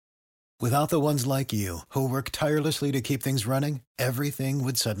Without the ones like you, who work tirelessly to keep things running, everything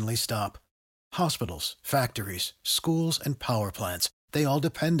would suddenly stop. Hospitals, factories, schools, and power plants, they all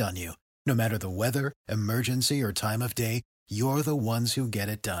depend on you. No matter the weather, emergency, or time of day, you're the ones who get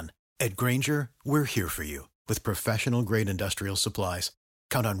it done. At Grainger, we're here for you with professional-grade industrial supplies.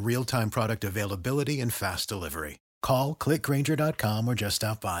 Count on real-time product availability and fast delivery. Call, click Grainger.com, or just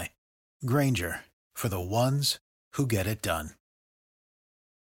stop by. Grainger, for the ones who get it done.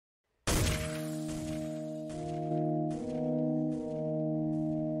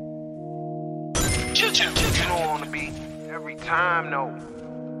 You don't want to be every time, no.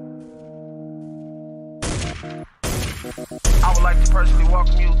 I would like to personally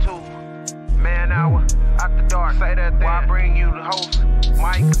welcome you to Man Hour After Dark. Say that then. While I bring you the host,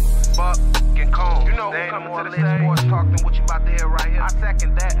 Mike, Buck, and Cone. You know who's coming to the stage. Sports talk than what you about to hear right here. I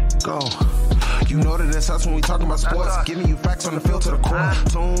second that. Go. You know that it's us when we talking about sports. Giving you facts on the field to the core.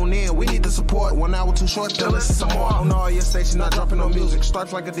 Tune in, we need the support. 1 hour too short, then listen some more. On all your stations, not dropping no music.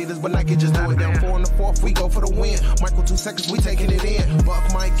 Stripes like Adidas, but Nike just do it. Down 4 in the 4th, we go for the win. Michael 2 seconds, we taking it in. Buck,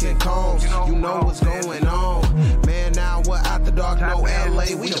 Mike, and Combs, you know what's going on. Man, now we're After Dark, no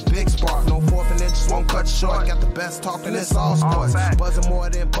LA, we the big spark. No 4th and inches won't cut short. Got the best talking, it's all sports. Buzzing more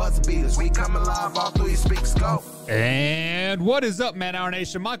than buzzer beaters. We coming live all through your speakers, go. And what is up, Man Hour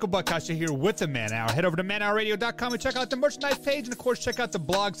Nation? Michael Buckasha here with the Man Hour. Head over to manhourradio.com and check out the merchandise page, and of course check out the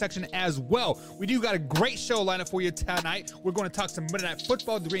blog section as well. We do got a great show lineup for you tonight. We're going to talk some Monday Night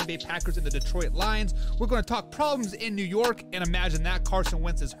Football, the Green Bay Packers and the Detroit Lions. We're going to talk problems in New York, and imagine that Carson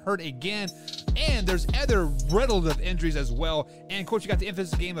Wentz is hurt again. And there's other riddled of injuries as well. And of course you got the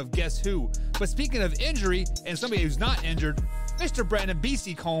infamous game of Guess Who. But speaking of injury and somebody who's not injured, Mr. Brandon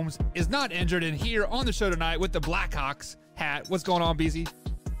BC Combs is not injured, and here on the show tonight with the Blackhawks hat. What's going on, BC?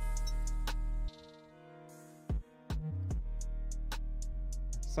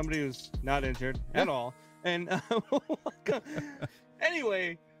 Somebody who's not injured at all. And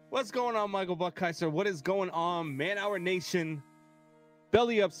anyway, what's going on, Michael Buckheiser? What is going on, Man Hour Nation?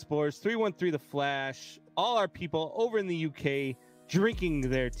 Belly Up Sports, 313 The Flash, all our people over in the UK drinking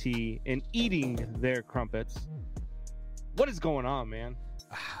their tea and eating their crumpets. What is going on, man?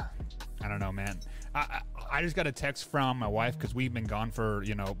 I don't know, man. I just got a text from my wife because we've been gone for,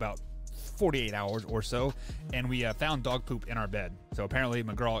 about 48 hours or so, and we found dog poop in our bed. So apparently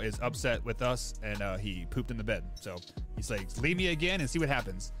McGraw is upset with us, and he pooped in the bed. So he's like, leave me again and see what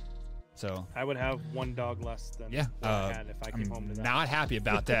happens. So I would have one dog less than I had if I came home to that. Not happy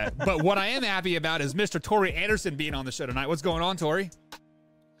about that. But what I am happy about is Mr. Tori Anderson being on the show tonight. What's going on, Tori?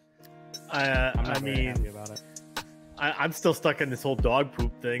 I'm not very happy about it. I'm still stuck in this whole dog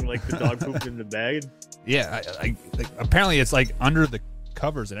poop thing, like the dog poop in the bag. Yeah, apparently it's like under the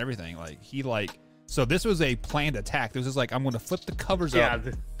covers and everything. So this was a planned attack. This was like, I'm going to flip the covers up,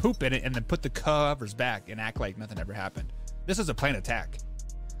 poop in it, and then put the covers back and act like nothing ever happened. This is a planned attack.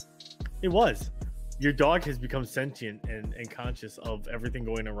 It was. Your dog has become sentient and conscious of everything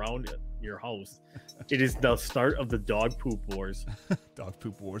going around your house. It is the start of the dog poop wars. Dog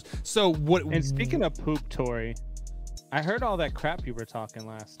poop wars. So what? And speaking of poop, Tori, I heard all that crap you were talking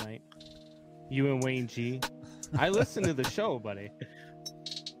last night. You and Wayne G. I listened to the show, buddy.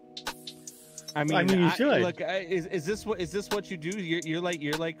 I mean, you should. Look, is this what you do? You're like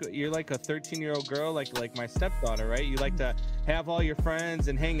a 13-year-old girl, like my stepdaughter, right? You like to have all your friends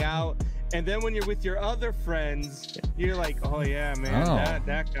and hang out, and then when you're with your other friends, you're like, oh yeah, man,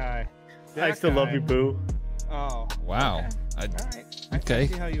 that guy. I still love you, boo. Oh, wow. Okay. All right. Okay. I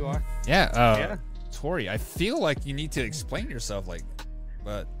see how you are. Yeah. Tori, I feel like you need to explain yourself,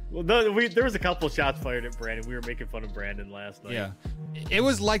 but. Well, there was a couple shots fired at Brandon. We were making fun of Brandon last night. Yeah, it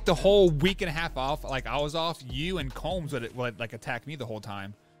was like the whole week and a half off. Like I was off, you and Combs would attack me the whole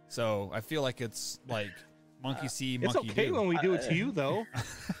time. So I feel like it's like monkey see, monkey do. It's okay when we do it to you, though.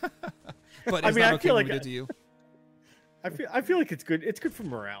 But it's not okay when we do it to you. I feel like it's good. It's good for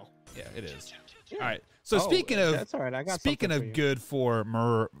morale. Yeah, it is. Yeah. All right. So speaking of that's all right. I got speaking of good for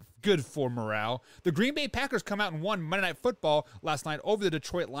morale, the Green Bay Packers come out and won Monday Night Football last night over the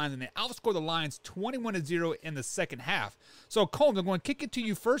Detroit Lions, and they outscored the Lions 21-0 in the second half. So Combs, I'm going to kick it to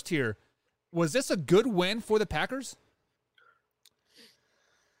you first here. Was this a good win for the Packers?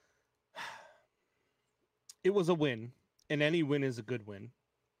 It was a win, and any win is a good win.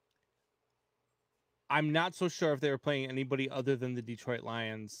 I'm not so sure if they were playing anybody other than the Detroit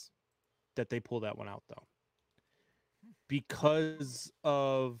Lions that they pulled that one out, though, because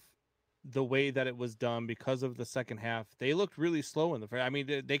of the way that it was done, because of the second half. They looked really slow in the first. I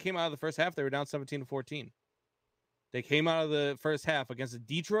mean, they came out of the first half, they were down 17-14. They came out of the first half against the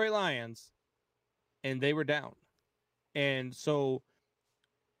Detroit Lions, and they were down. And so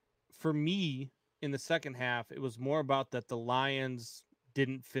for me, in the second half, it was more about that the Lions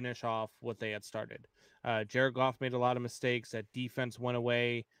didn't finish off what they had started. Jared Goff made a lot of mistakes. That defense went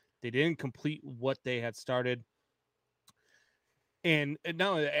away. They didn't complete what they had started. And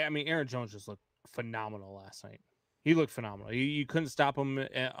no, I mean, Aaron Jones just looked phenomenal last night. He looked phenomenal. You couldn't stop him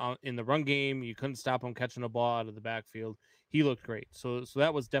in the run game. You couldn't stop him catching a ball out of the backfield. He looked great. So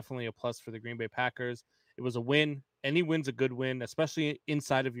that was definitely a plus for the Green Bay Packers. It was a win. Any win's a good win, especially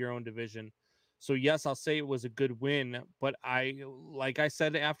inside of your own division. So yes, I'll say it was a good win, but like I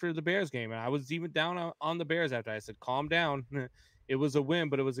said after the Bears game, and I was even down on the Bears after I said, calm down. It was a win,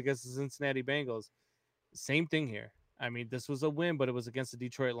 but it was against the Cincinnati Bengals. Same thing here. I mean, this was a win, but it was against the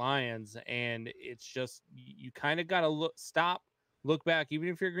Detroit Lions, and it's just you kind of got to look back. Even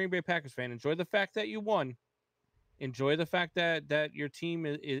if you're a Green Bay Packers fan, enjoy the fact that you won. Enjoy the fact that your team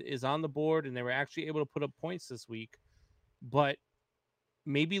is on the board and they were actually able to put up points this week. But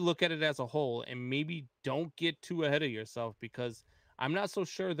maybe look at it as a whole and maybe don't get too ahead of yourself because I'm not so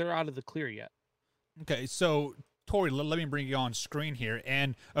sure they're out of the clear yet. Okay, so Tori, let me bring you on screen here.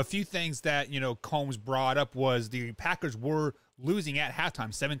 And a few things that, Combs brought up was the Packers were losing at halftime,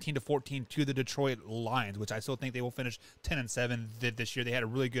 17-14 to the Detroit Lions, which I still think they will finish 10-7 this year. They had a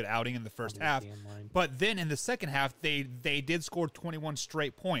really good outing in the first half. But then in the second half, they did score 21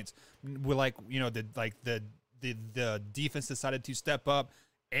 straight points. With the defense decided to step up.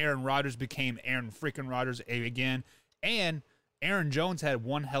 Aaron Rodgers became Aaron freaking Rodgers again. And Aaron Jones had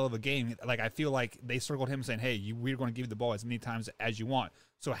one hell of a game. Like, I feel like they circled him saying, hey, we're going to give you the ball as many times as you want.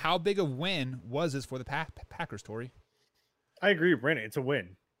 So how big a win was this for the Packers, Tori? I agree with Brandon. It's a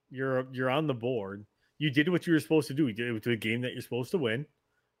win. You're on the board. You did what you were supposed to do. You did it to a game that you're supposed to win.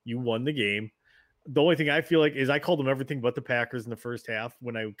 You won the game. The only thing I feel like is I called them everything but the Packers in the first half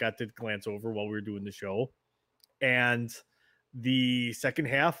when I got to glance over while we were doing the show. And the second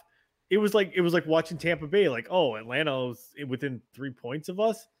half, it was like watching Tampa Bay. Like, oh, Atlanta's within 3 points of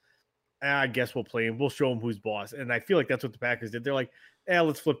us. I guess we'll play him. We'll show him who's boss. And I feel like that's what the Packers did. They're like,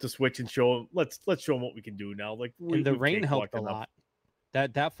 let's flip the switch and show him. Let's show him what we can do now. Like, and the rain helped a lot.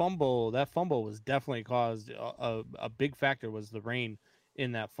 That fumble was definitely caused a big factor was the rain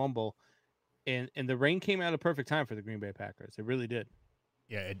in that fumble, and the rain came out at a perfect time for the Green Bay Packers. It really did.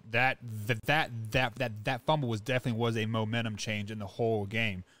 Yeah, that fumble was definitely a momentum change in the whole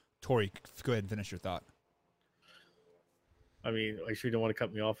game. Tori, go ahead and finish your thought. I mean, are you sure you don't want to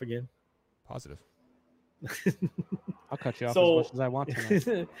cut me off again? Positive. I'll cut you off as much as I want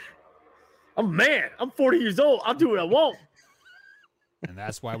to. I'm 40 years old. I'll do what I want. And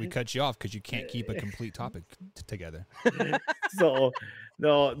that's why we cut you off, because you can't keep a complete topic together. So,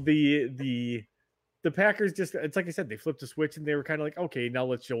 no, the Packers just, it's like I said, they flipped the switch and they were kind of like, okay, now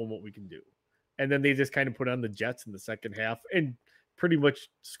let's show them what we can do. And then they just kind of put on the Jets in the second half and pretty much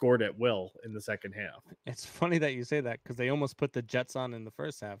scored at will in the second half. It's funny that you say that because they almost put the Jets on in the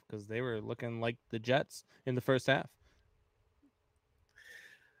first half because they were looking like the Jets in the first half.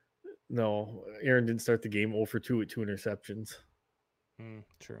 No, Aaron didn't start the game 0 for 2 with 2 interceptions.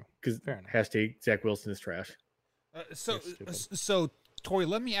 True. Because hashtag Zach Wilson is trash. So Tori,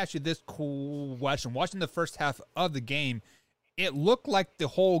 let me ask you this cool question. Watching the first half of the game, it looked like the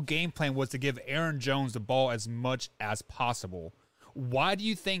whole game plan was to give Aaron Jones the ball as much as possible. Why do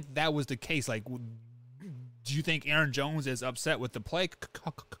you think that was the case? Like, do you think Aaron Jones is upset with the play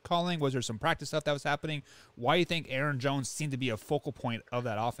calling? Was there some practice stuff that was happening? Why do you think Aaron Jones seemed to be a focal point of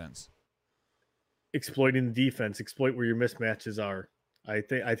that offense? Exploiting the defense, exploit where your mismatches are. I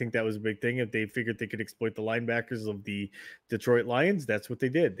think that was a big thing. If they figured they could exploit the linebackers of the Detroit Lions, that's what they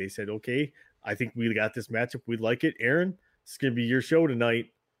did. They said, okay, I think we got this matchup. We like it. Aaron, it's going to be your show tonight.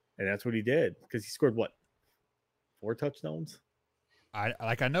 And that's what he did because he scored, 4 touchdowns?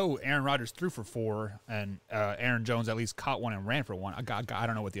 I know Aaron Rodgers threw for 4, and Aaron Jones at least caught 1 and ran for 1. I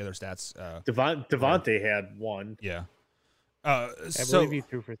don't know what the other stats. Devontae had 1. Yeah. I believe he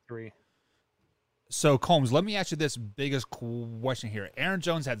threw for 3. So, Combs, let me ask you this biggest question here. Aaron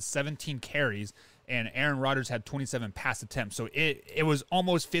Jones had 17 carries, and Aaron Rodgers had 27 pass attempts. So, it was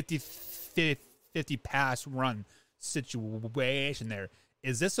almost 50-50 pass run situation there.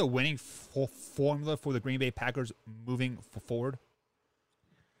 Is this a winning formula for the Green Bay Packers moving forward?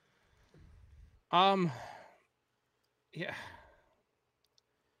 Yeah.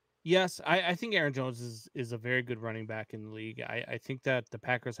 Yes, I think Aaron Jones is a very good running back in the league. I think that the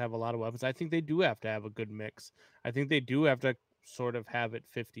Packers have a lot of weapons. I think they do have to have a good mix. I think they do have to sort of have it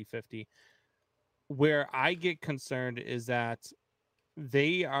 50-50. Where I get concerned is that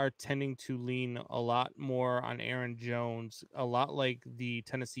they are tending to lean a lot more on Aaron Jones, a lot like the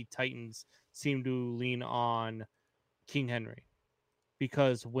Tennessee Titans seem to lean on King Henry.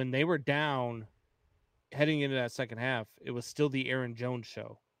 because when they were down heading into that second half, it was still the Aaron Jones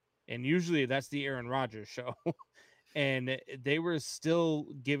show. And usually that's the Aaron Rodgers show. And they were still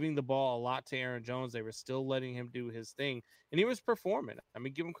giving the ball a lot to Aaron Jones. They were still letting him do his thing, and he was performing. I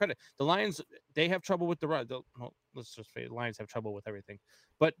mean, give him credit. The Lions, they have trouble with the run. Well, let's just say the Lions have trouble with everything,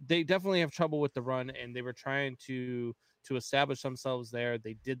 but they definitely have trouble with the run, and they were trying to establish themselves there.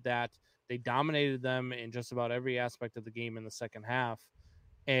 They did that. They dominated them in just about every aspect of the game in the second half.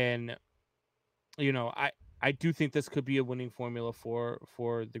 And, you know, I do think this could be a winning formula for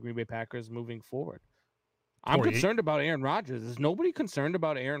the Green Bay Packers moving forward. I'm concerned about Aaron Rodgers. Is nobody concerned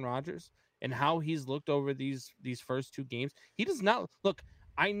about Aaron Rodgers and how he's looked over these first two games? He does not look.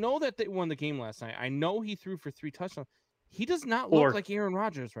 I know that they won the game last night. I know he threw for 3 touchdowns. He does not look like Aaron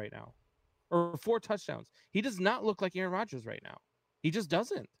Rodgers right now, or 4 touchdowns. He does not look like Aaron Rodgers right now. He just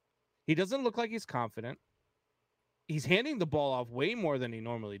doesn't. He doesn't look like he's confident. He's handing the ball off way more than he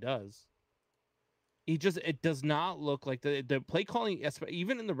normally does. It does not look like the play calling,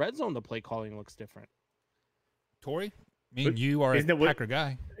 even in the red zone, the play calling looks different. Tori, I mean, you are a Packer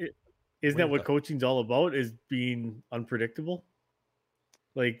guy. Isn't that what coaching's all about? Is being unpredictable?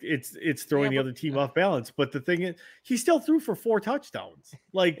 Like it's throwing the other team off balance. But the thing is, he still threw for 4 touchdowns.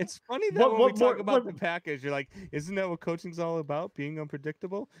 Like, it's funny that when we talk about the Packers, you're like, isn't that what coaching's all about? Being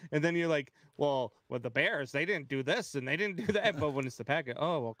unpredictable? And then you're like, well, with the Bears, they didn't do this and they didn't do that. But when it's the Packers,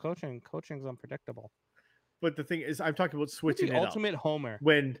 oh well, coaching's unpredictable. But the thing is, I'm talking about switching the ultimate homer.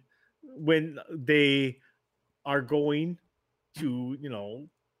 When they are going to, you know,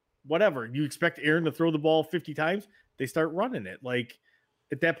 whatever, you expect Aaron to throw the ball 50 times, they start running it. Like,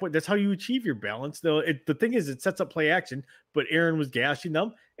 at that point, that's how you achieve your balance. Though the thing is, it sets up play action, but Aaron was gashing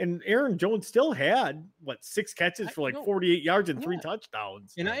them, and Aaron Jones still had 6 catches for like 48 yards and 3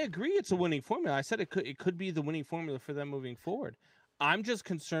 touchdowns. And I agree, it's a winning formula. I said it could be the winning formula for them moving forward. I'm just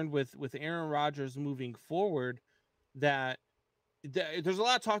concerned with Aaron Rodgers moving forward that there's a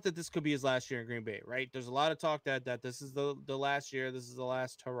lot of talk that this could be his last year in Green Bay, right? There's a lot of talk that this is the last year, this is the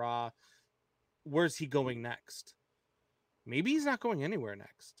last hurrah. Where's he going next? Maybe he's not going anywhere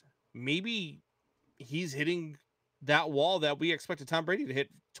next. Maybe he's hitting that wall that we expected Tom Brady to hit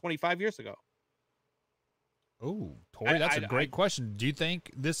 25 years ago. Oh, Tori, that's a great question. Do you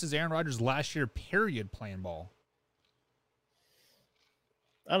think this is Aaron Rodgers' last year, period, playing ball?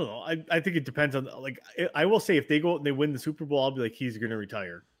 I don't know. I think it depends on, like, I will say if they go and they win the Super Bowl, I'll be like, he's going to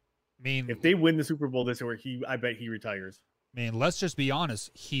retire. I mean, if they win the Super Bowl this year, I bet he retires. Man, let's just be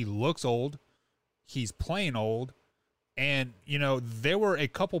honest. He looks old. He's playing old. And, you know, there were a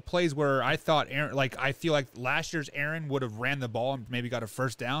couple plays where I thought Aaron, like, I feel like last year's Aaron would have ran the ball and maybe got a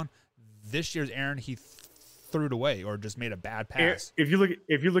first down. This year's Aaron, he threw it away or just made a bad pass. If you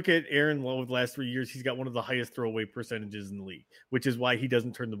look at Aaron over the last 3 years, he's got one of the highest throwaway percentages in the league, which is why he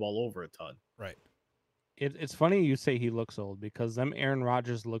doesn't turn the ball over a ton. Right. It's funny you say he looks old, because them Aaron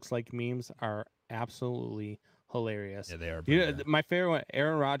Rodgers looks like memes are absolutely hilarious. Yeah, they are. You know, my favorite one,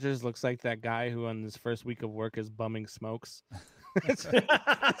 Aaron Rodgers looks like that guy who on his first week of work is bumming smokes. It's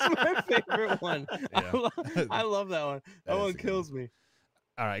my favorite one. Yeah. I love that one. That one kills me.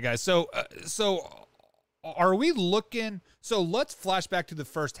 All right, guys. So are we looking? So let's flash back to the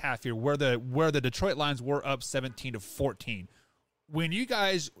first half here, where the Detroit Lions were up 17-14. When you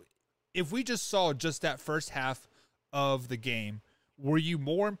guys, if we just saw just that first half of the game, were you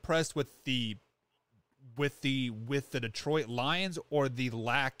more impressed with the Detroit Lions or the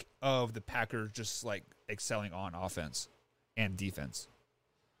lack of the Packers just like excelling on offense and defense?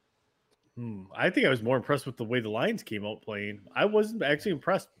 I think I was more impressed with the way the Lions came out playing. I wasn't actually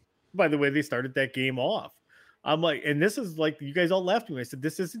impressed by the way they started that game off. I'm like, and this is like, you guys all laughed at me. I said,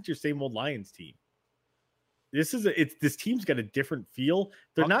 this isn't your same old Lions team. This team's got a different feel.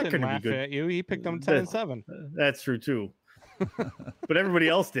 They're not going to be good. At you. He picked them 10-7. That's true too. But everybody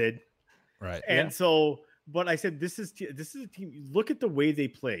else did. Right. And so, but I said, this is a team. Look at the way they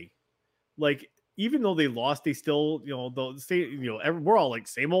play. Like, even though they lost, they still, you know, they'll say, you know, we're all like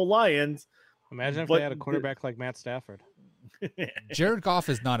same old Lions. Imagine if they had a quarterback like Matt Stafford. Jared Goff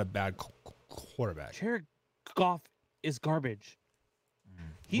is not a bad quarterback. Jared Goff is garbage.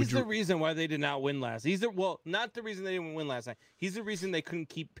 He's the reason why they did not win last. Not the reason they didn't win last night. He's the reason they couldn't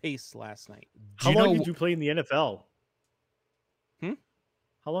keep pace last night. How long did you play in the NFL?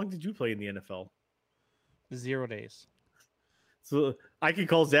 How long did you play in the NFL? 0 days. So I can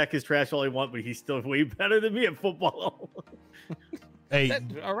call Zach his trash all I want, but he's still way better than me at football. Hey,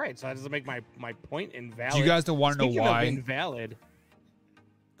 all right. So that doesn't make my point invalid. Do you guys don't want to know why? Invalid.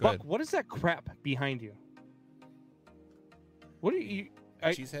 Buck, what is that crap behind you? What are you?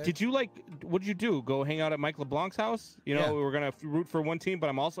 Cheesehead. Did you what did you do? Go hang out at Mike LeBlanc's house? You know, Yeah. we're gonna root for one team, but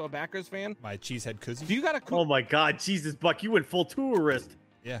I'm also a Packers fan. My cheesehead koozie? Do you got a Oh my God, Jesus, Buck, you went full tourist.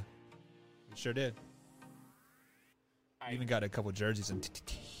 Yeah, we sure did. I even got a couple jerseys and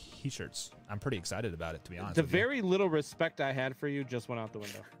t-shirts. I'm pretty excited about it, to be honest. The with you. very little respect I had for you just went out the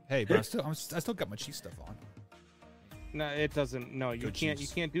window. Hey, but I still got my cheese stuff on. No, it doesn't. No, you Good can't.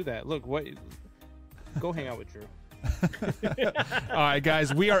 cheese. You can't do that. Look, what? Go hang out with Drew. All right,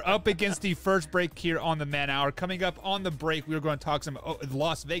 guys, we are up against the first break here on the Man Hour. Coming up on the break, we're going to talk some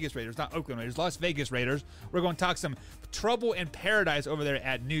Las Vegas Raiders, not Oakland Raiders, Las Vegas Raiders. We're going to talk some trouble in paradise over there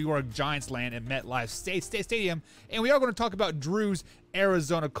at New York Giants land at MetLife Stadium. And we are going to talk about Drew's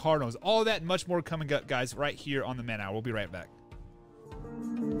Arizona Cardinals. All that and much more coming up, guys, right here on the Man Hour. We'll be right back.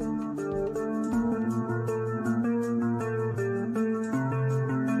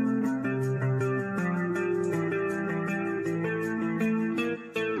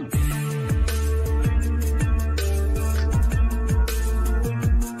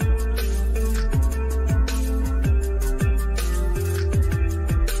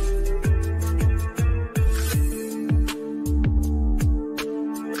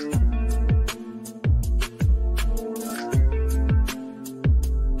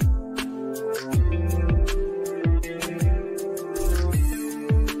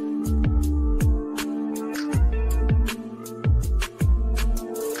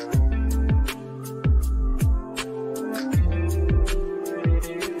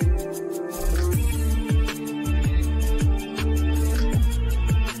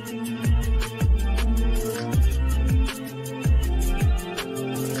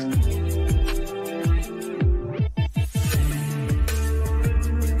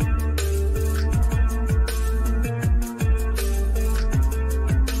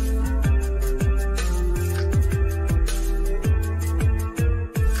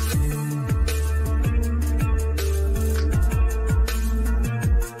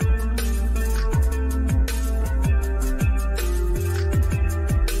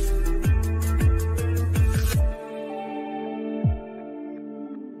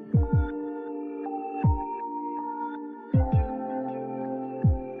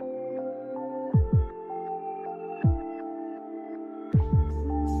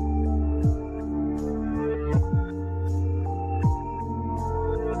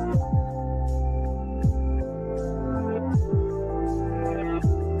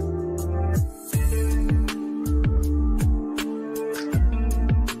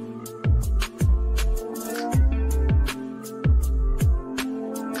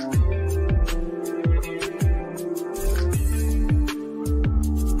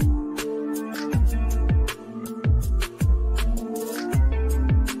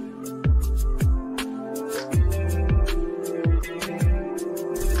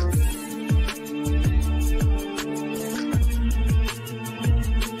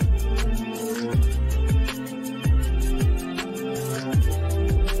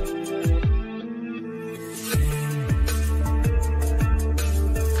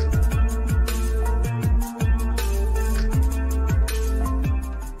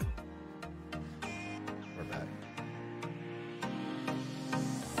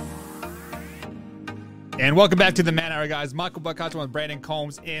 And welcome back to the Man Hour, guys. Michael Buckhatcher with Brandon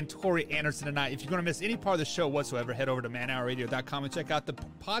Combs and Tori Anderson tonight. If you're going to miss any part of the show whatsoever, head over to manhourradio.com and check out the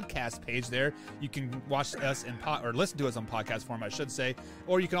podcast page there. You can watch us or listen to us on podcast form, I should say.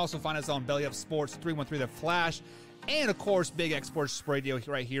 Or you can also find us on Belly Up Sports, 313 The Flash, and, of course, Big X Sports Radio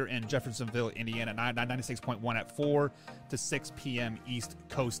right here in Jeffersonville, Indiana, 96.1 at 4 to 6 p.m. East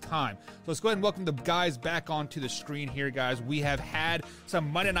Coast time. So let's go ahead and welcome the guys back onto the screen here, guys. We have had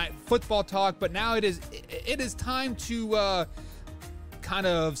some Monday Night Football talk, but now it is time to kind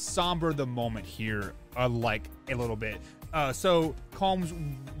of somber the moment here, like a little bit. So, Combs,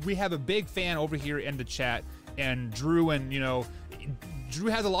 we have a big fan over here in the chat, and Drew, and, Drew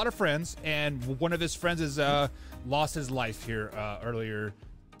has a lot of friends, and one of his friends is lost his life here earlier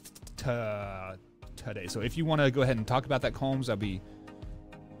today. So if you want to go ahead and talk about that, Combs, I'll be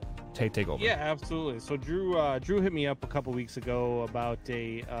take over. Yeah, absolutely. So Drew hit me up a couple weeks ago about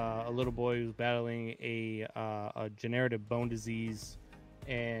a little boy who's battling a degenerative bone disease,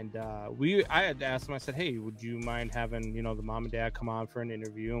 and I had asked him. I said, "Hey, would you mind having the mom and dad come on for an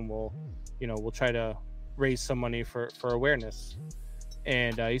interview, and we'll try to raise some money for awareness."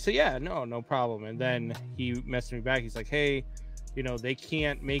 And he said, "Yeah, no problem." And then he messaged me back. He's like, "Hey, they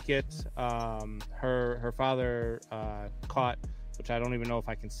can't make it. Her father caught, which I don't even know if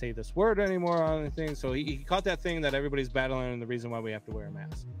I can say this word anymore on anything. So he caught that thing that everybody's battling, and the reason why we have to wear a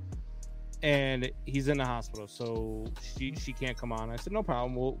mask." and he's in the hospital, so she can't come on. I said, no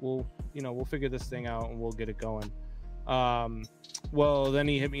problem. We'll figure this thing out and we'll get it going. Well, then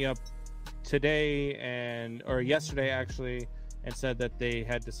he hit me up today or yesterday actually, and said that they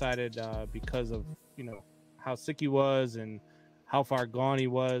had decided because of how sick he was and how far gone he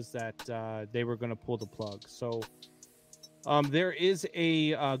was that they were going to pull the plug. So there is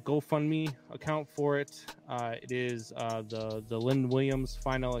a GoFundMe account for it. It is the Lynn Williams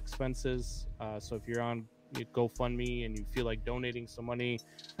final expenses. So if you're on GoFundMe and you feel like donating some money,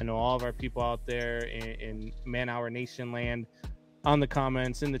 I know all of our people out there in Man Hour Nation land, on the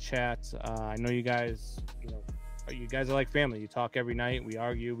comments, in the chat. I know you guys, you guys are like family. You talk every night. We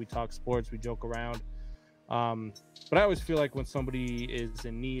argue. We talk sports. We joke around. But I always feel like when somebody is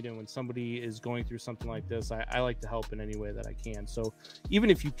in need and when somebody is going through something like this, I like to help in any way that I can. So even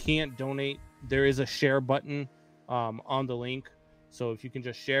if you can't donate, there is a share button on the link. So if you can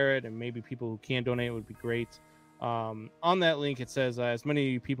just share it, and maybe people who can donate would be great. On that link, it says, as many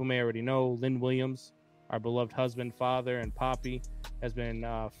of you people may already know, Lynn Williams, our beloved husband, father, and Poppy, has been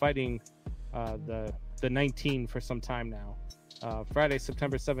fighting the 19 for some time now. Friday,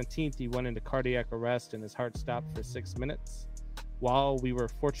 September 17th, he went into cardiac arrest and his heart stopped for 6 minutes. While we were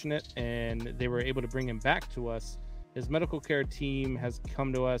fortunate and they were able to bring him back to us, his medical care team has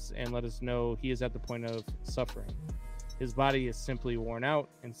come to us and let us know he is at the point of suffering. His body is simply worn out,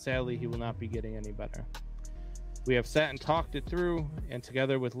 and sadly, he will not be getting any better. We have sat and talked it through, and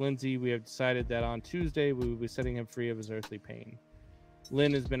together with Lindsay, we have decided that on Tuesday, we will be setting him free of his earthly pain.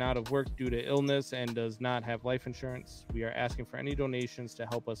 Lynn has been out of work due to illness and does not have life insurance. We are asking for any donations to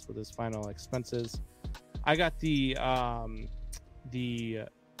help us with his final expenses. I got the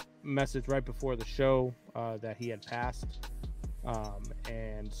message right before the show that he had passed.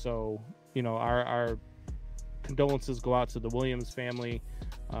 And so, our condolences go out to the Williams family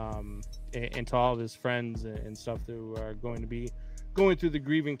and to all of his friends and stuff who are going to be going through the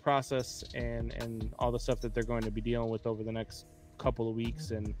grieving process and all the stuff that they're going to be dealing with over the next couple of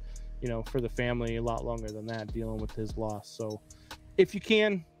weeks, and for the family a lot longer than that, dealing with his loss. So if you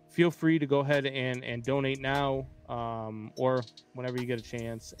can, feel free to go ahead and donate now, or whenever you get a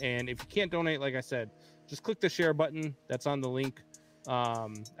chance. And if you can't donate, like I said, just click the share button that's on the link. I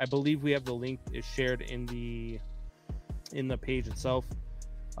believe we have the link is shared in the page itself,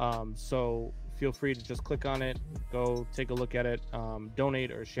 so feel free to just click on it, go take a look at it, donate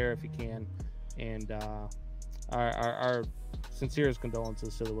or share if you can, and our sincerest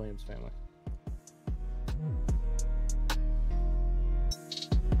condolences to the Williams family.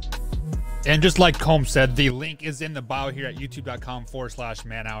 And just like Combs said, the link is in the bio here at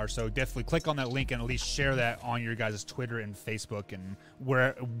youtube.com/manhour. So definitely click on that link and at least share that on your guys' Twitter and Facebook and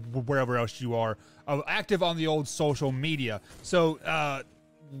wherever else you are active on the old social media. So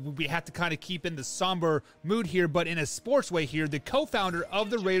we have to kind of keep in the somber mood here, but in a sports way here, the co-founder of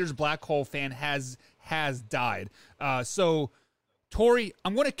the Raiders Black Hole Fan has died. So Tori,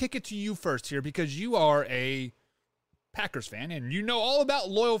 I'm going to kick it to you first here because you are a Packers fan and you know all about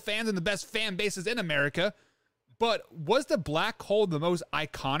loyal fans and the best fan bases in America. But was the Black Hole the most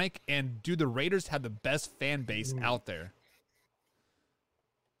iconic, and do the Raiders have the best fan base out there?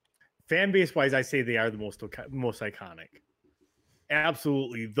 Fan base wise, I say they are the most iconic.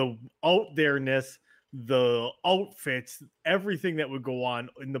 Absolutely. The out there-ness, the outfits, everything that would go on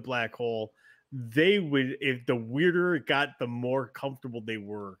in the Black Hole, they would, if the weirder it got, the more comfortable they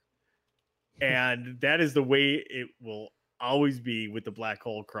were. And that is the way it will always be with the Black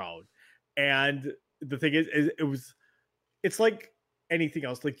Hole crowd. And the thing is it's like anything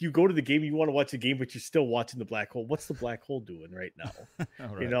else. Like, you go to the game, you want to watch the game, but you're still watching the Black Hole. What's the Black Hole doing right now?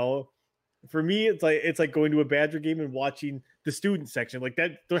 Right. For me, it's like going to a Badger game and watching the student section. Like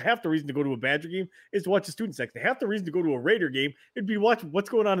that, half the reason to go to a Badger game is to watch the student section. Half the reason to go to a Raider game it'd be watching what's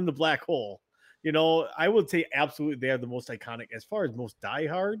going on in the Black Hole. I would say absolutely they are the most iconic. As far as most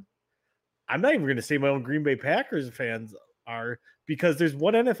diehard, I'm not even going to say my own Green Bay Packers fans are, because there's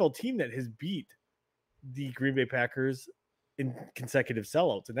one NFL team that has beat the Green Bay Packers in consecutive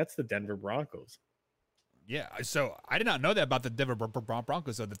sellouts, and that's the Denver Broncos. Yeah, so I did not know that about the Denver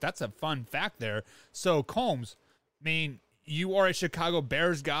Broncos, so that's a fun fact there. So, Combs, I mean, you are a Chicago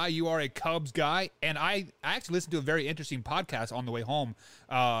Bears guy, you are a Cubs guy, and I actually listened to a very interesting podcast on the way home.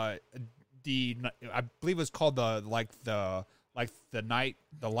 I believe it was called the night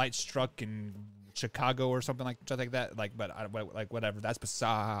the light struck in Chicago or something like that. But whatever. That's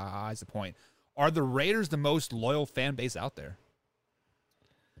besides the point. Are the Raiders the most loyal fan base out there?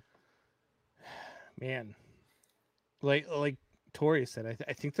 Man, like Tori said,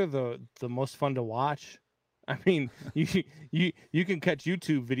 I think they're the most fun to watch. I mean, you can catch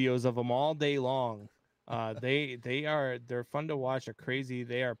YouTube videos of them all day long. They're fun to watch. They're crazy.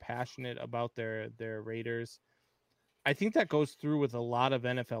 They are passionate about their Raiders. I think that goes through with a lot of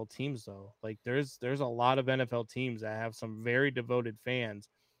NFL teams, though. Like there's a lot of NFL teams that have some very devoted fans,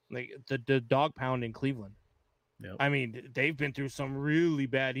 like the Dog Pound in Cleveland. Yep. I mean, they've been through some really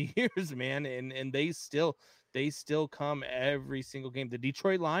bad years, man, and they still come every single game. The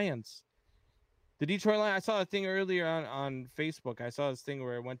Detroit Lions. I saw a thing earlier on Facebook. I saw this thing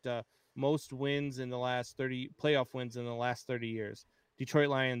where it went to most wins in the last 30 playoff wins in the last 30 years. Detroit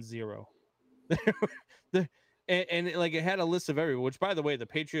Lions 0. And like it had a list of everyone, which by the way, the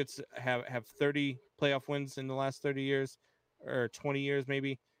Patriots have 30 playoff wins in the last 30 years or 20 years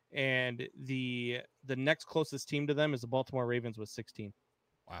maybe. And the next closest team to them is the Baltimore Ravens with 16.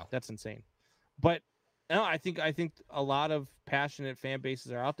 Wow. That's insane. But no, I think a lot of passionate fan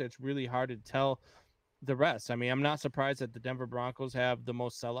bases are out there. It's really hard to tell the rest. I mean, I'm not surprised that the Denver Broncos have the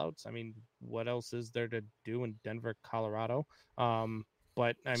most sellouts. I mean, what else is there to do in Denver, Colorado?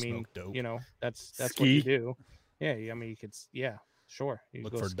 But I mean, you know, that's what you do. Yeah, I mean, you could, sure. You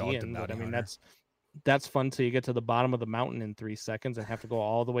Look go for skiing, dog but I mean, hunter. that's fun till you get to the bottom of the mountain in 3 seconds and have to go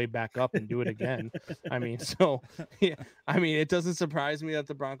all the way back up and do it again. I mean, so yeah, I mean, it doesn't surprise me that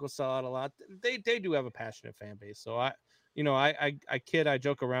the Broncos sell out a lot. They do have a passionate fan base. So I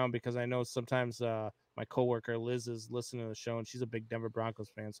joke around because I know sometimes my coworker Liz is listening to the show and she's a big Denver Broncos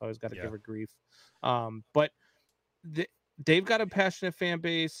fan, so I always got to give her grief. But they've got a passionate fan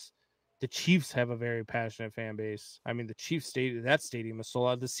base. The Chiefs have a very passionate fan base. I mean, the Chiefs stadium is sold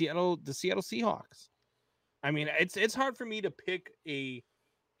out. The Seattle Seahawks. I mean, it's hard for me to pick in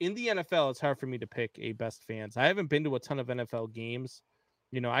the NFL. It's hard for me to pick a best fans. I haven't been to a ton of NFL games.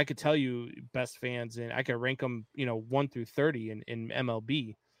 You know, I could tell you best fans and I could rank them, 1 through 30 in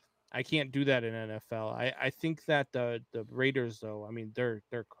MLB. I can't do that in NFL. I think that the Raiders, though, I mean, they're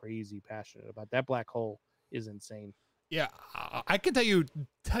crazy passionate about that. Black hole is insane. Yeah, I can tell you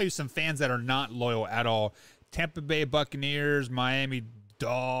some fans that are not loyal at all. Tampa Bay Buccaneers, Miami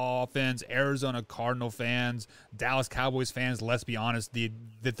Dolphins, Arizona Cardinal fans, Dallas Cowboys fans. Let's be honest, they're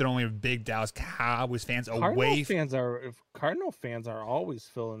only big Dallas Cowboys fans. Cardinal fans are always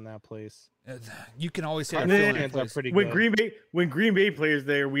filling that place. You can always say Cardinal fans are pretty when good. When Green Bay plays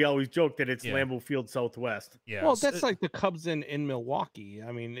there, we always joke that it's Lambeau Field Southwest. Yeah, well, that's like the Cubs in Milwaukee.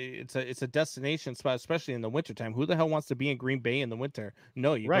 I mean, it's a destination spot, especially in the wintertime. Who the hell wants to be in Green Bay in the winter?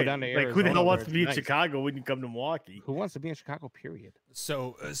 No, you go down to Arizona. Like, who the hell wants to be in Chicago when you come to Milwaukee? Who wants to be in Chicago? Period.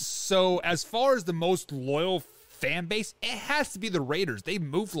 So as far as the most loyal fan base, it has to be the Raiders. They've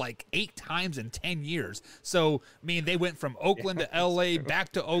moved like 8 times in 10 years. So, I mean, they went from Oakland to LA,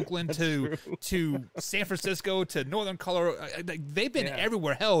 back to Oakland to San Francisco to Northern Colorado. They've been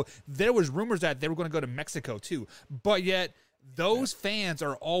everywhere. Hell, there was rumors that they were going to go to Mexico too. But yet, those fans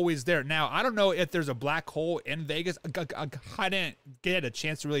are always there. Now, I don't know if there's a black hole in Vegas. I didn't get a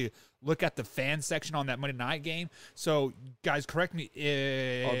chance to really look at the fan section on that Monday night game. So, guys, correct me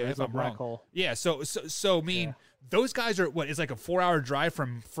if I'm wrong. Hole. Yeah, so I mean, those guys are it's like a 4-hour drive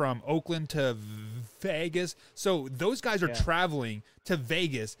from Oakland to Vegas. So those guys are traveling to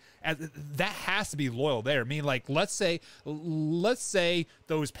Vegas. That has to be loyal there. I mean, like let's say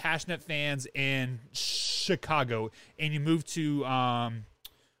those passionate fans in Chicago, and you move to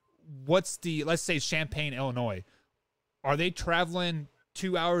let's say Champaign, Illinois. Are they traveling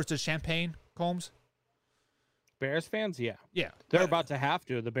 2 hours to Champaign, Combs? Bears fans, yeah, they're about to have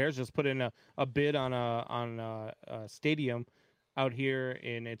to. The Bears just put in a bid on a stadium out here,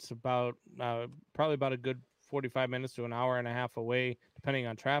 and it's about probably about a good 45 minutes to an hour and a half away, depending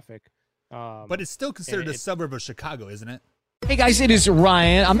on traffic. But it's still considered a suburb of Chicago, isn't it? Hey guys, it is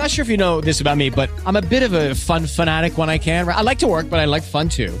Ryan. I'm not sure if you know this about me, but I'm a bit of a fun fanatic when I can. I like to work, but I like fun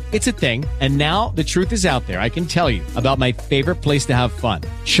too. It's a thing. And now the truth is out there. I can tell you about my favorite place to have fun.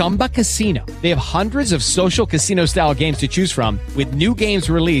 Chumba Casino. They have hundreds of social casino style games to choose from with new games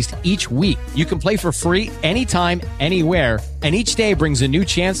released each week. You can play for free anytime, anywhere. And each day brings a new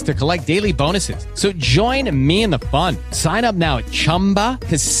chance to collect daily bonuses. So join me in the fun. Sign up now at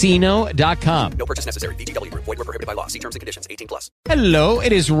ChumbaCasino.com. No purchase necessary. VGW Group. Void where prohibited by law. See terms and conditions. 18+. Hello,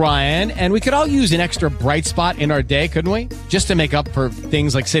 it is Ryan, and we could all use an extra bright spot in our day, couldn't we? Just to make up for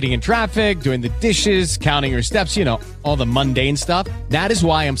things like sitting in traffic, doing the dishes, counting your steps, all the mundane stuff. That is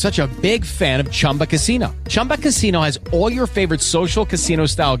why I'm such a big fan of Chumba Casino. Chumba Casino has all your favorite social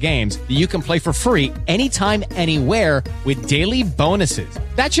casino-style games that you can play for free anytime, anywhere with daily bonuses.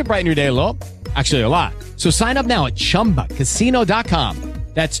 That should brighten your day a little. Actually, a lot. So sign up now at ChumbaCasino.com.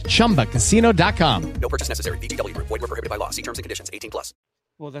 That's ChumbaCasino.com. No purchase necessary. VGW Group. Void where prohibited by law. See terms and conditions. 18+.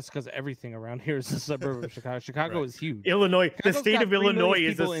 Well, that's because everything around here is a suburb of Chicago. Chicago is huge. Illinois, the Chicago's state got of 3 million Illinois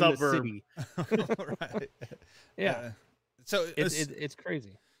is a people in the suburb. city. Right. Yeah. So It's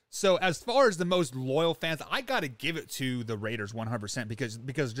crazy. So as far as the most loyal fans, I got to give it to the Raiders 100%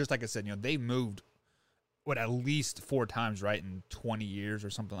 because just like I said, they moved at least 4 times, right, in 20 years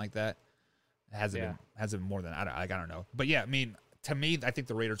or something like that. It hasn't been more than I don't know. But yeah, I mean, to me, I think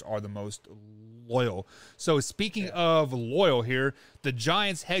the Raiders are the most loyal. So speaking of loyal here, the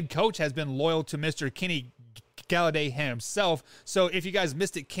Giants head coach has been loyal to Mr. Kenny Galladay himself. So if you guys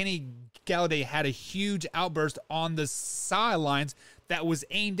missed it, Kenny Galladay had a huge outburst on the sidelines that was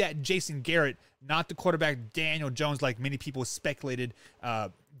aimed at Jason Garrett, not the quarterback Daniel Jones, like many people speculated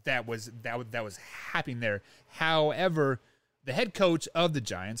that was happening there. However, the head coach of the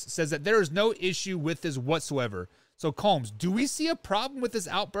Giants says that there is no issue with this whatsoever. So, Combs, do we see a problem with this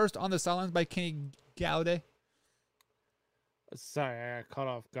outburst on the sidelines by Kenny Galladay? Sorry, I got caught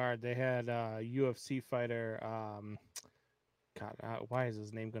off guard. They had a UFC fighter. Why is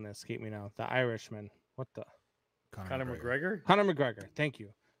his name going to escape me now? The Irishman. What the? Conor McGregor? Conor McGregor. Thank you.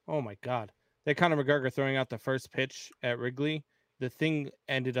 Oh, my God. They had Conor McGregor throwing out the first pitch at Wrigley. The thing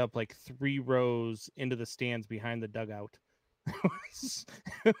ended up like 3 rows into the stands behind the dugout.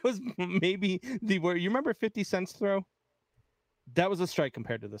 It was maybe you remember 50 Cent's throw? That was a strike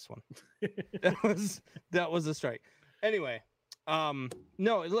compared to this one. that was a strike. Anyway, no,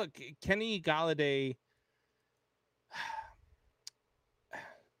 look, Kenny Galladay.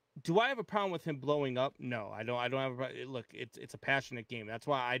 Do I have a problem with him blowing up? No, I don't have a look. It's a passionate game. That's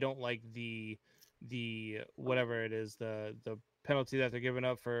why I don't like the whatever it is, the penalty that they're giving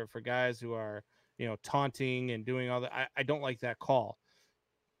up for guys who are taunting and doing all that. I don't like that call.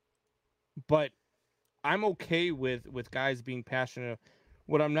 But I'm okay with guys being passionate.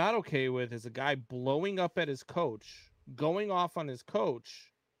 What I'm not okay with is a guy blowing up at his coach, going off on his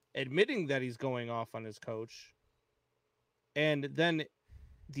coach, admitting that he's going off on his coach, and then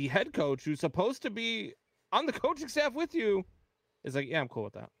the head coach, who's supposed to be on the coaching staff with you, is like, yeah, I'm cool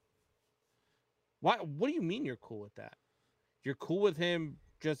with that. Why? What do you mean you're cool with that? You're cool with him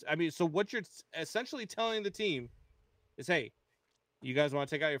so what you're essentially telling the team is, hey, you guys want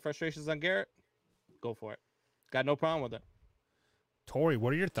to take out your frustrations on Garrett? Go for it. Got no problem with it. Tori,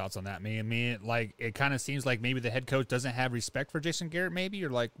 what are your thoughts on that? I mean, like, it kind of seems like maybe the head coach doesn't have respect for Jason Garrett, maybe? Or,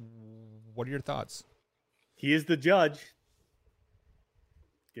 like, what are your thoughts? He is the judge.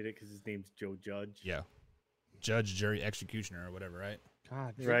 Get it? Because his name's Joe Judge. Yeah. Judge, jury, executioner, or whatever, right?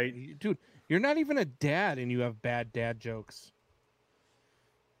 God, right. Dude, you're not even a dad and you have bad dad jokes.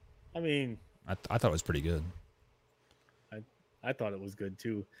 I mean, I thought it was pretty good. I thought it was good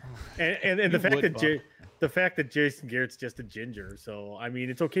too, and the fact that Jason Garrett's just a ginger. So I mean,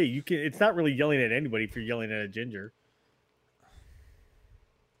 it's okay. It's not really yelling at anybody if you're yelling at a ginger.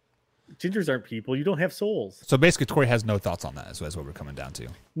 Gingers aren't people. You don't have souls. So basically, Tori has no thoughts on that. So that's what we're coming down to.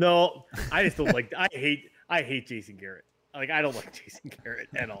 No, I just don't like. I hate Jason Garrett. Like, I don't like Jason Garrett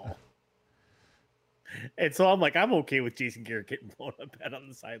at all. And so I'm like, I'm okay with Jason Garrett getting blown up on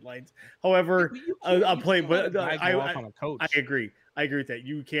the sidelines. However, I'm playing, but I agree. I agree with that.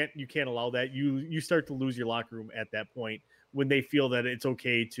 You can't allow that. You start to lose your locker room at that point when they feel that it's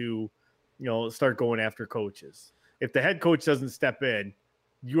okay to, start going after coaches. If the head coach doesn't step in,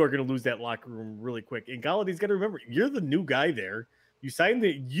 you are going to lose that locker room really quick. And Galladay's got to remember, you're the new guy there. You signed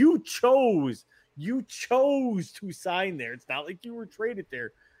it. You chose to sign there. It's not like you were traded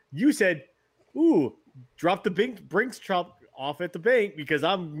there. You said, ooh, drop the Brinks truck off at the bank because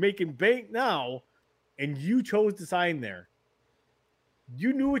I'm making bank now. And you chose to sign there.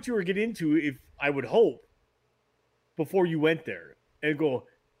 You knew what you were getting into, if I would hope, before you went there and go,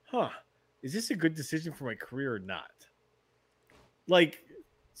 is this a good decision for my career or not? Like,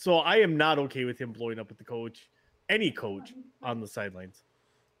 so I am not okay with him blowing up at the coach, any coach on the sidelines.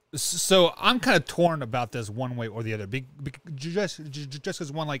 So I'm kind of torn about this one way or the other. Just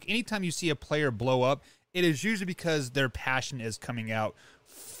because one, like, anytime you see a player blow up, it is usually because their passion is coming out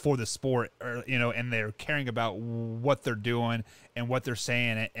for the sport, or, and they're caring about what they're doing and what they're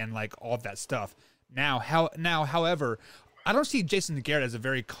saying and like all of that stuff. However, I don't see Jason Garrett as a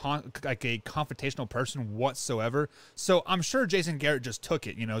very confrontational person whatsoever. So I'm sure Jason Garrett just took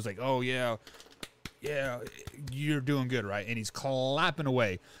it. It's like, oh yeah, you're doing good, right? And he's clapping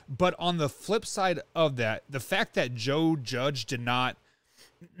away. But on the flip side of that, the fact that Joe Judge did not.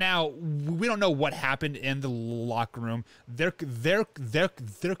 Now, we don't know what happened in the locker room. There could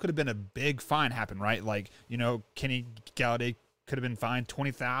have been a big fine happen, right? Like, Kenny Galladay could have been fined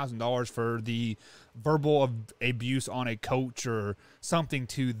 $20,000 for the verbal abuse on a coach or something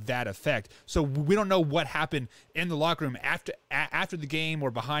to that effect. So we don't know what happened in the locker room after the game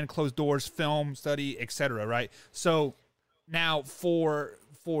or behind closed doors, film study, etc. Right? So now for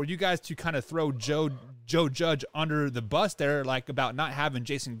you guys to kind of throw Joe Judge under the bus there, like about not having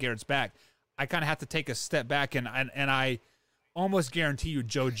Jason Garrett's back, I kind of have to take a step back, and I almost guarantee you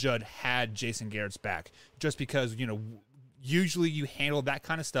Joe Judge had Jason Garrett's back, just because, usually you handle that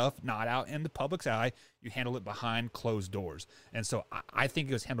kind of stuff not out in the public's eye. You handle it behind closed doors. And so I think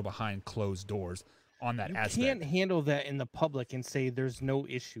it was handled behind closed doors on that aspect. You can't handle that in the public and say there's no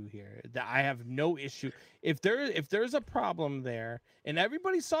issue here. That I have no issue. If there's a problem there, and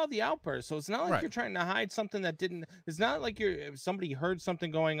everybody saw the outburst, so it's not like Right. you're trying to hide something that didn't. It's not like if somebody heard something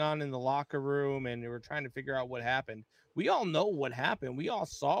going on in the locker room and they were trying to figure out what happened. We all know what happened. We all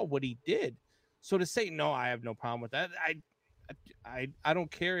saw what he did. So to say no, I have no problem with that. I don't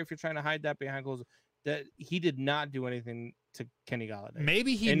care if you're trying to hide that behind closed. That he did not do anything to Kenny Golladay.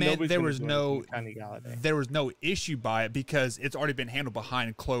 Maybe he And meant nobody's there gonna was do no anything to Kenny Golladay. there was no issue by it because it's already been handled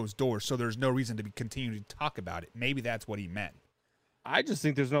behind closed doors. So there's no reason to be continuing to talk about it. Maybe that's what he meant. I just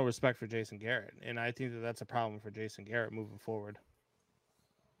think there's no respect for Jason Garrett, and I think that that's a problem for Jason Garrett moving forward.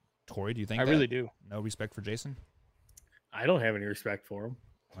 Tori, do you think I that? really do. No respect for Jason? I don't have any respect for him.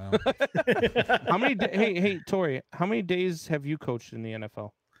 Well, How many? Hey, Tori, how many days have you coached in the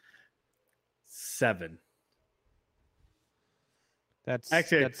NFL? 7. That's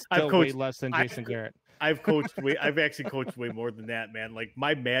Actually, that's I've still way coached- less than Jason Garrett. I've actually coached way more than that, man. Like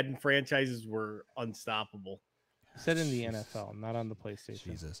my Madden franchises were unstoppable. Said in the NFL, not on the PlayStation.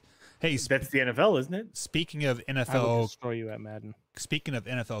 Jesus. Hey, That's the NFL, isn't it? speaking of I will NFL, destroy you at Madden. speaking of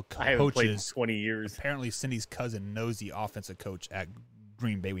NFL I haven't played in coaches, 20 years. apparently Cindy's cousin knows the offensive coach at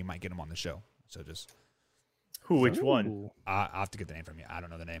Green Bay. We might get him on the show. So just Which one? Ooh. I'll have to get the name from you. I don't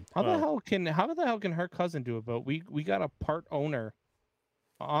know the name. How the Oh. hell can her cousin do it? But we got a part owner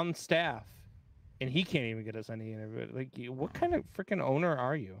on staff, and he can't even get us any interview. Like, what kind of freaking owner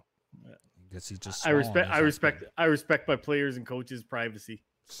are you? Guess he's just. I small respect. and I he's respect. I respect my players and coaches' privacy.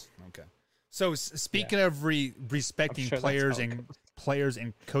 Okay. So speaking of respecting I'm sure that's players how it and players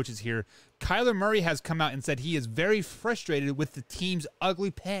and coaches here, Kyler Murray has come out and said he is very frustrated with the team's ugly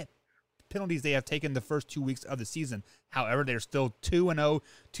penalties they have taken the first 2 weeks of the season. However, they're still 2-0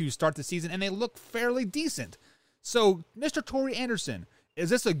 to start the season, and they look fairly decent. So, Mr. Torrey Anderson, is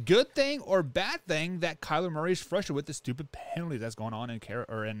this a good thing or bad thing that Kyler Murray is frustrated with the stupid penalties that's going on in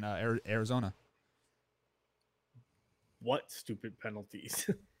Arizona? What stupid penalties?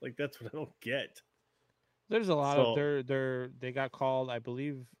 Like that's what I don't get. There's a lot So- of they got called. I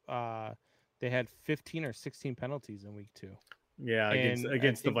believe they had 15 or 16 penalties in week 2. Yeah, And I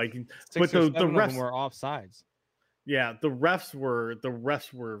against the think Vikings. 6 But or the 7 of refs them were offsides. Yeah, the refs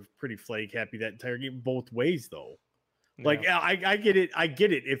were pretty flag happy that entire game both ways though. Like Yeah. I get it. I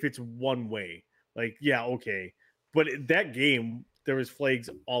get it if it's one way. Like yeah, okay. But that game there was flags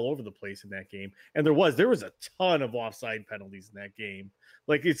all over the place in that game. And there was a ton of offside penalties in that game.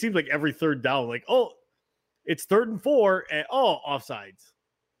 Like it seemed like every third down like, "Oh, it's 3rd and 4 and offsides."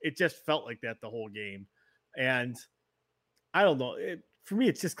 It just felt like that the whole game. And I don't know. For me,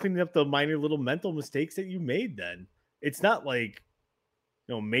 it's just cleaning up the minor little mental mistakes that you made then. It's not like,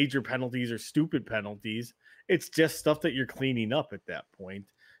 major penalties or stupid penalties. It's just stuff that you're cleaning up at that point.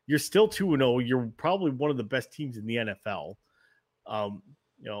 You're still 2-0. You're probably one of the best teams in the NFL.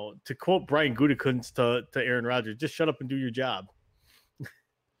 To quote Brian Gutekunst to Aaron Rodgers, just shut up and do your job.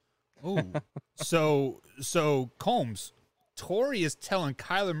 Oh, so Combs, Torrey is telling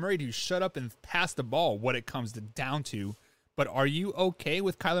Kyler Murray to shut up and pass the ball. What it comes down to, but are you okay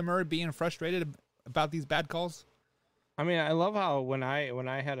with Kyler Murray being frustrated about these bad calls? I mean, I love how when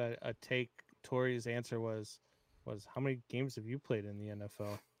I had a take, Torrey's answer was how many games have you played in the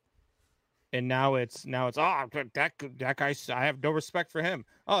NFL? And now it's that guy, I have no respect for him.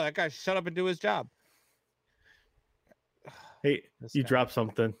 Oh, that guy, shut up and do his job. Hey, This you guy. drop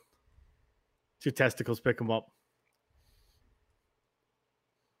something. Your testicles pick them up.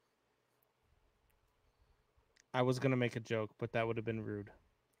 I was gonna make a joke, but that would have been rude.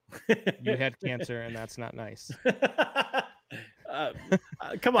 You had cancer, and that's not nice.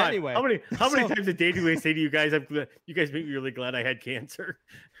 Come on. Anyway, how many so- times a day do I say to you guys, you guys make me really glad I had cancer?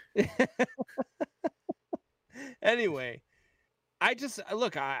 Anyway, I just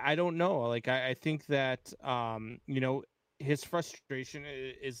look. I don't know. Like I think that his frustration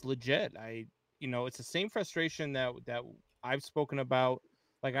is legit. It's the same frustration that I've spoken about.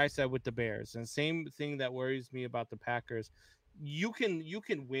 Like I said with the Bears, and same thing that worries me about the Packers. You can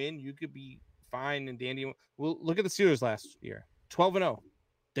win. You could be fine and dandy. Well, look at the Steelers last year. 12-0.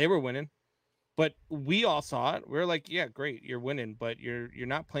 They were winning. But we all saw it. We're like, yeah, great, you're winning, but you're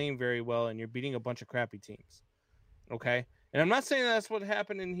not playing very well, and you're beating a bunch of crappy teams. Okay? And I'm not saying that's what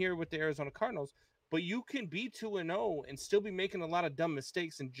happened in here with the Arizona Cardinals, but you can be 2-0 and still be making a lot of dumb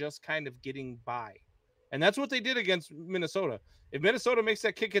mistakes and just kind of getting by. And that's what they did against Minnesota. If Minnesota makes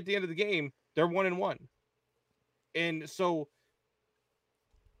that kick at the end of the game, they're 1-1. And so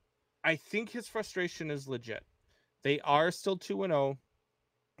I think his frustration is legit. They are still 2-0.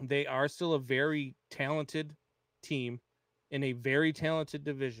 They are still a very talented team in a very talented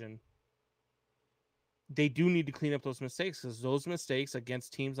division. They do need to clean up those mistakes, because those mistakes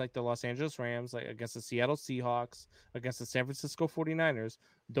against teams like the Los Angeles Rams, like against the Seattle Seahawks, against the San Francisco 49ers,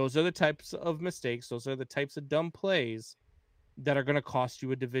 those are the types of mistakes. Those are the types of dumb plays that are going to cost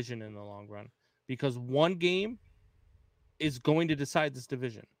you a division in the long run, because one game is going to decide this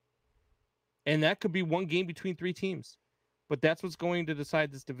division. And that could be one game between 3 teams, but that's what's going to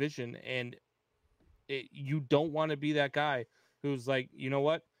decide this division. And you don't want to be that guy who's like, you know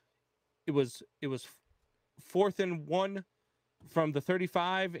what? It was 4th and 1 from the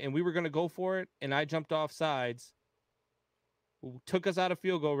 35, and we were going to go for it, and I jumped off sides, took us out of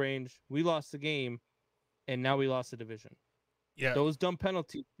field goal range. We lost the game, and now we lost the division. Yeah, those dumb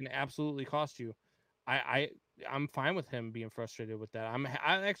penalties can absolutely cost you. I'm fine with him being frustrated with that.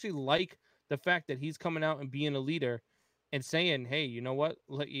 I actually like the fact that he's coming out and being a leader and saying, hey, you know what?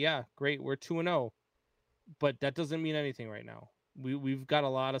 Yeah, great, we're 2-0, but that doesn't mean anything right now. We've got a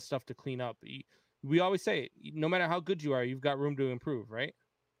lot of stuff to clean up. We always say, no matter how good you are, you've got room to improve, right?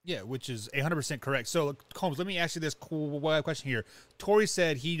 Yeah, which is 100% correct. So, Combs, let me ask you this cool question here. Torey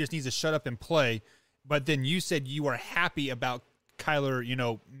said he just needs to shut up and play, but then you said you are happy about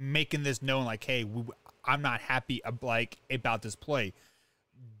Kyler, making this known, like, hey, I'm not happy about this play.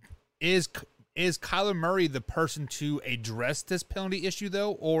 Is Kyler Murray the person to address this penalty issue,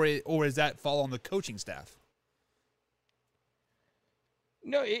 though, or is that fall on the coaching staff?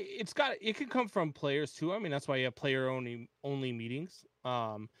 No, it can come from players too. I mean, that's why you have player only meetings.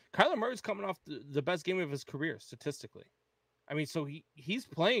 Kyler Murray's coming off the best game of his career statistically. I mean, so he's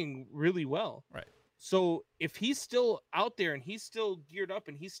playing really well. Right. So if he's still out there and he's still geared up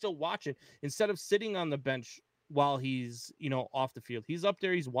and he's still watching, instead of sitting on the bench while he's off the field, he's up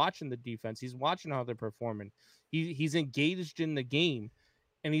there, he's watching the defense, he's watching how they're performing, he's engaged in the game,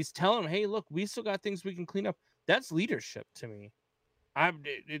 and he's telling them, hey, look, we still got things we can clean up. That's leadership to me.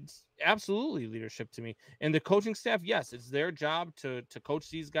 It's absolutely leadership to me. And the coaching staff, yes, it's their job to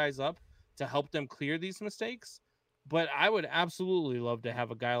coach these guys up, to help them clear these mistakes. But I would absolutely love to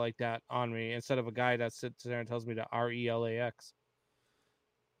have a guy like that on me instead of a guy that sits there and tells me to RELAX.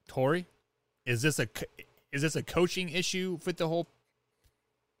 Torey, is this a coaching issue with the whole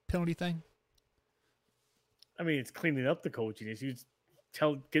penalty thing? I mean, it's cleaning up the coaching issues.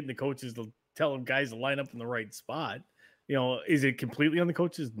 Getting the coaches to tell them guys to line up in the right spot. Is it completely on the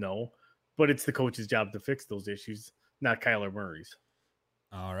coaches? No, but it's the coach's job to fix those issues, not Kyler Murray's.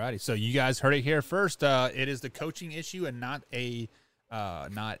 All righty. So you guys heard it here first. It is the coaching issue and not a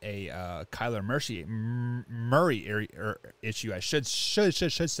Kyler Murray issue. I should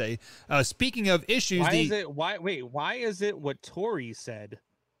say. Speaking of issues, why is it what Torey said?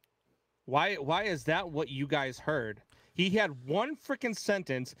 Why is that what you guys heard? He had one freaking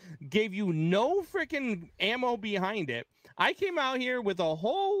sentence, gave you no freaking ammo behind it. I came out here with a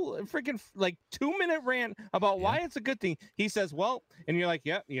whole freaking 2-minute rant about why it's a good thing. He says, well, and you're like,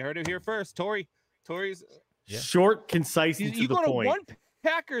 yeah, you heard it here first. Torey's short, concise, and to the point. You go to one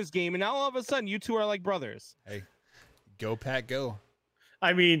Packers game, and now all of a sudden you two are like brothers. Hey, go Pack, go.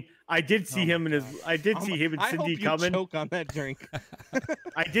 I mean, I did see him and Cindy coming. Choke on that drink.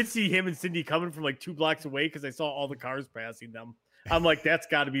 I did see him and Cindy coming from 2 blocks away because I saw all the cars passing them. I'm like, that's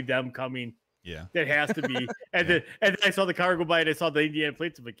got to be them coming. Yeah, that has to be. And then I saw the car go by and I saw the Indiana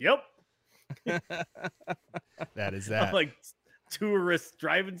plates. I'm like, yep, that is that. I'm like, tourists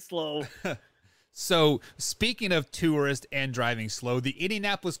driving slow. So speaking of tourists and driving slow, the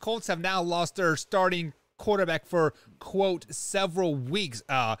Indianapolis Colts have now lost their starting quarterback for, quote, several weeks.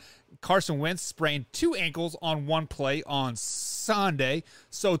 Carson Wentz sprained 2 ankles on one play on Sunday.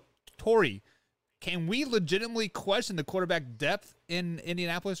 So, Torey, can we legitimately question the quarterback depth in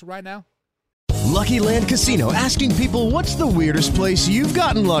Indianapolis right now? Lucky Land Casino, asking people, what's the weirdest place you've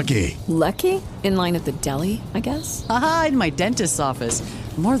gotten lucky? Lucky? In line at the deli, I guess? Aha, in my dentist's office.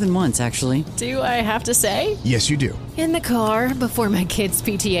 More than once, actually. Do I have to say? Yes, you do. In the car before my kids'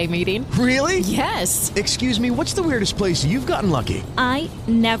 PTA meeting. Really? Yes. Excuse me, what's the weirdest place you've gotten lucky? I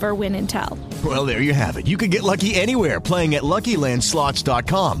never win and tell. Well, there you have it. You can get lucky anywhere, playing at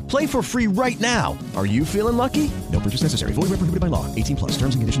LuckyLandSlots.com. Play for free right now. Are you feeling lucky? No purchase necessary. Void where prohibited by law. 18+.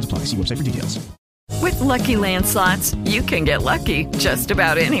 Terms and conditions apply. See website for details. With Lucky Land Slots, you can get lucky just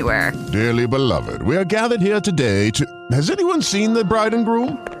about anywhere. Dearly beloved, we are gathered here today to... Has anyone seen the bride and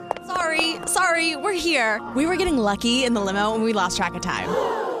groom? Sorry, we're here. We were getting lucky in the limo and we lost track of time.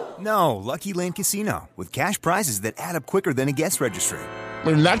 No, Lucky Land Casino, with cash prizes that add up quicker than a guest registry.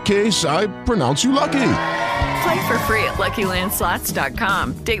 In that case, I pronounce you lucky. Play for free at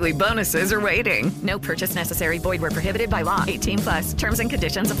LuckyLandSlots.com. Daily bonuses are waiting. No purchase necessary. Void where prohibited by law. 18+. Terms and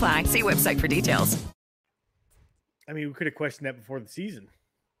conditions apply. See website for details. I mean, we could have questioned that before the season.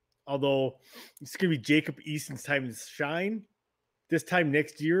 Although it's going to be Jacob Eason's time to shine. This time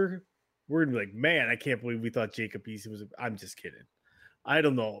next year, we're going to be like, man, I can't believe we thought Jacob Eason was. I'm just kidding. I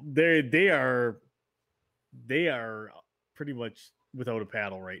don't know. They are pretty much without a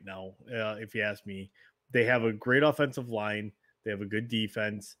paddle right now. If you ask me, they have a great offensive line. They have a good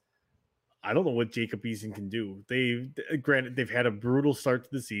defense. I don't know what Jacob Eason can do. Granted, they've had a brutal start to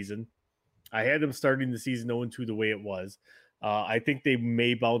the season. I had them starting the season 0-2 the way it was. I think they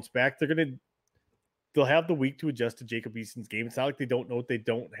may bounce back. They'll have the week to adjust to Jacob Eason's game. It's not like they don't know what they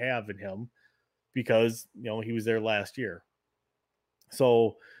don't have in him because he was there last year.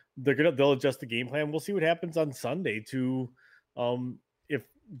 So they'll adjust the game plan. We'll see what happens on Sunday to if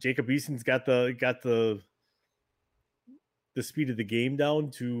Jacob Eason's got the speed of the game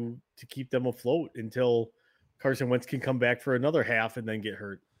down to keep them afloat until Carson Wentz can come back for another half and then get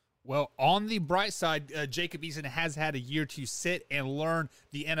hurt. Well, on the bright side, Jacob Eason has had a year to sit and learn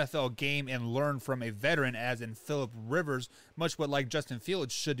the NFL game and learn from a veteran, as in Phillip Rivers, much what like Justin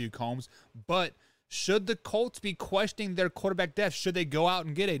Fields should do, Combs. But should the Colts be questioning their quarterback depth? Should they go out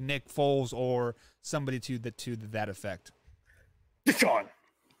and get a Nick Foles or somebody to that effect? Deshaun.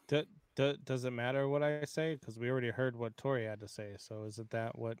 Does it matter what I say? Because we already heard what Tori had to say. So is it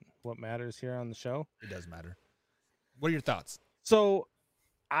that what matters here on the show? It does matter. What are your thoughts? So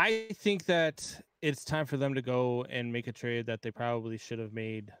I think that it's time for them to go and make a trade that they probably should have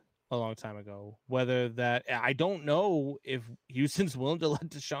made a long time ago. Whether that, I don't know if Houston's willing to let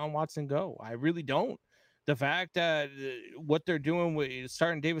Deshaun Watson go. I really don't. The fact that what they're doing with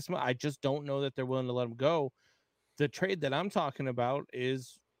starting Davis Mills, I just don't know that they're willing to let him go. The trade that I'm talking about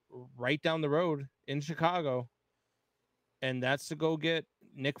is right down the road in Chicago, and that's to go get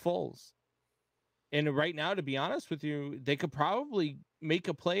Nick Foles. And right now, to be honest with you, they could probably make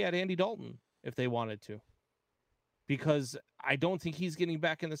a play at Andy Dalton if they wanted to, because I don't think he's getting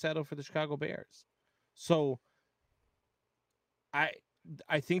back in the saddle for the Chicago Bears. So I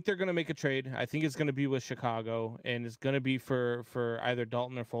think they're going to make a trade. I think it's going to be with Chicago, and it's going to be for either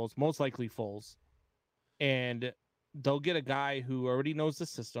Dalton or Foles, most likely Foles. And they'll get a guy who already knows the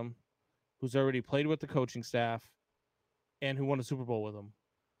system, who's already played with the coaching staff, and who won a Super Bowl with them.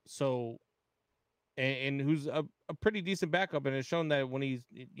 So, and who's a pretty decent backup, and has shown that when he's,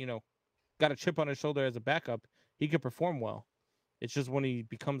 got a chip on his shoulder as a backup, he can perform well. It's just when he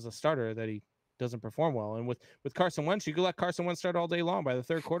becomes a starter that he doesn't perform well. And with Carson Wentz, you could let Carson Wentz start all day long. By the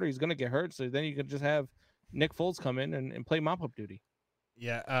third quarter, he's going to get hurt. So then you could just have Nick Foles come in and play mop-up duty.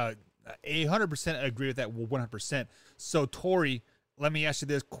 Yeah, 100% agree with that, 100%. So, Tori, let me ask you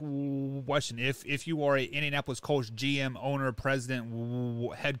this question. If you are an Indianapolis Colts GM, owner,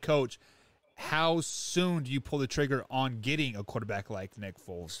 president, head coach, how soon do you pull the trigger on getting a quarterback like Nick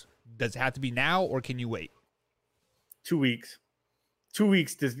Foles? Does it have to be now, or can you wait? 2 weeks. 2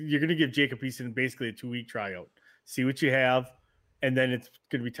 weeks. You're going to give Jacob Eason basically a 2-week tryout. See what you have, and then it's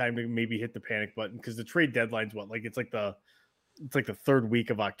going to be time to maybe hit the panic button, because the trade deadline's it's like the third week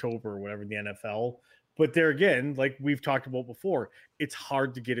of October or whatever in the NFL. But there again, like we've talked about before, it's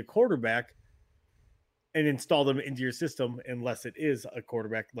hard to get a quarterback and install them into your system unless it is a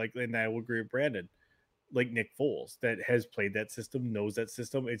quarterback and I will agree with Brandon, like Nick Foles, that has played that system, knows that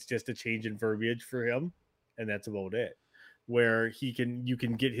system. It's just a change in verbiage for him, and that's about it. Where you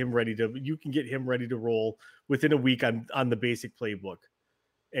can get him ready to roll within a week on the basic playbook,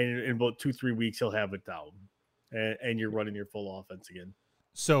 and in about 2-3 weeks he'll have it down, and you're running your full offense again.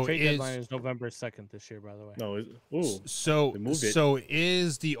 So trade deadline is November 2nd this year, by the way. No, so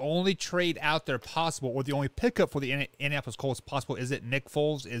is the only trade out there possible, or the only pickup for the Indianapolis Colts possible, is it Nick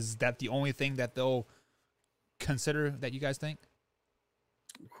Foles? Is that the only thing that they'll consider, that you guys think?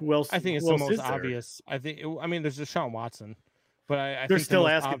 Who else? I think it's the most obvious. there's Deshaun Watson, but I think still the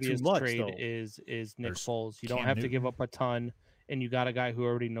most asking obvious too much, trade though. is Nick Foles. You don't have to give up a ton, and you got a guy who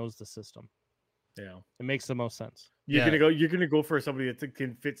already knows the system. Yeah, it makes the most sense. You're gonna go for somebody that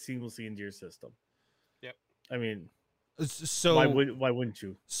can fit seamlessly into your system. Yep. I mean, so why wouldn't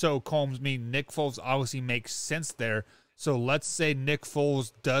you? So Combs, Nick Foles obviously makes sense there. So let's say Nick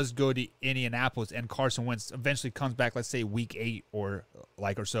Foles does go to Indianapolis and Carson Wentz eventually comes back, let's say week 8 or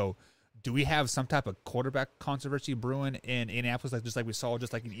so. Do we have some type of quarterback controversy brewing in Indianapolis, just like we saw,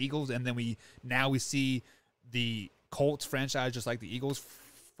 just like in Eagles, and then we see the Colts franchise, just like the Eagles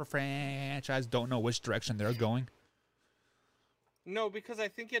franchise, don't know which direction they're going? No, because I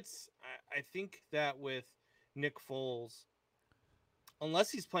think that with Nick Foles, unless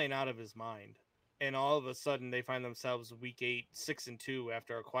he's playing out of his mind, and all of a sudden they find themselves week 8, 6-2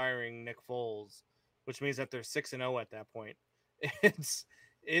 after acquiring Nick Foles, which means that they're 6-0 at that point. It's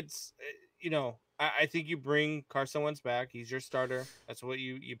I think you bring Carson Wentz back. He's your starter. That's what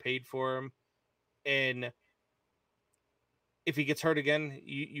you paid for him. And if he gets hurt again,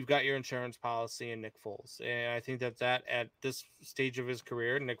 you've got your insurance policy in Nick Foles. And I think that at this stage of his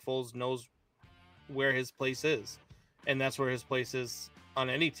career, Nick Foles knows where his place is. And that's where his place is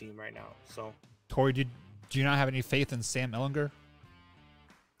on any team right now. So, Tori, do you not have any faith in Sam Ehlinger?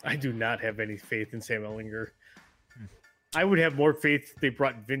 I do not have any faith in Sam Ehlinger. I would have more faith if they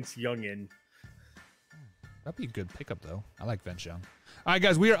brought Vince Young in. That'd be a good pickup, though. I like Vince Young. All right,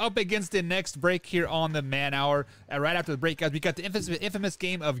 guys, we are up against the next break here on the Man Hour. Right after the break, guys, we got the infamous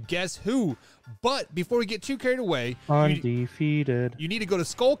game of Guess Who. But before we get too carried away, undefeated, you need to go to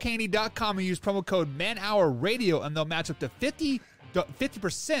skullcandy.com and use promo code ManHourRadio, and they'll match up to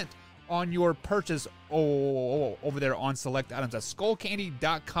 50% on your purchase over there on select items at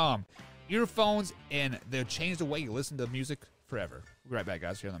skullcandy.com. Earphones, and they'll change the way you listen to music forever. We'll be right back,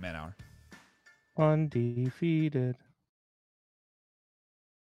 guys, here on the Man Hour. Undefeated.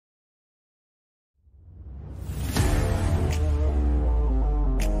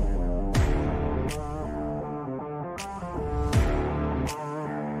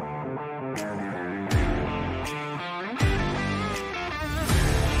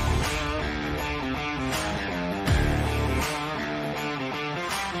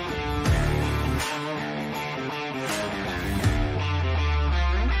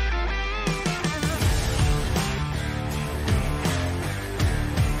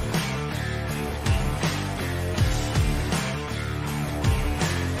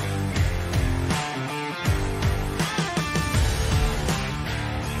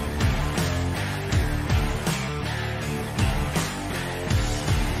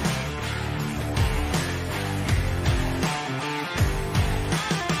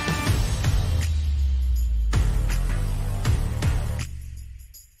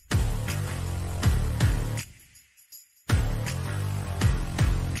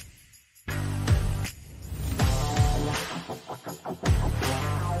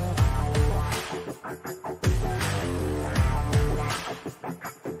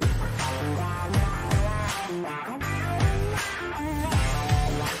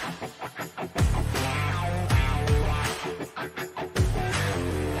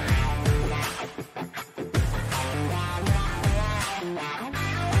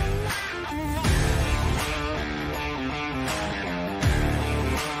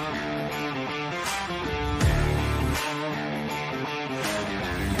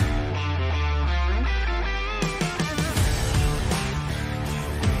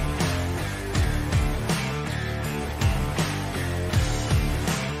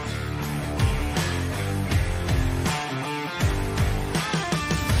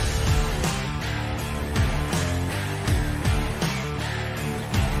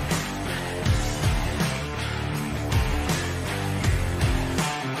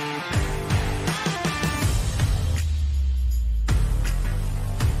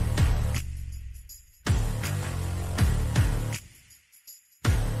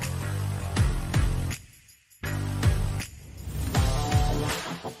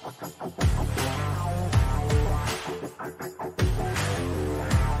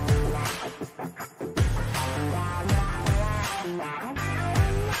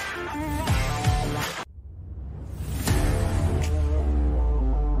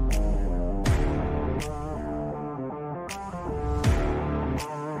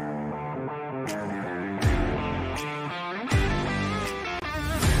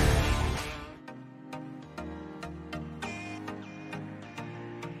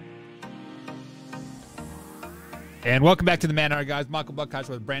 And welcome back to the Man Hour, guys. Michael Buckhouse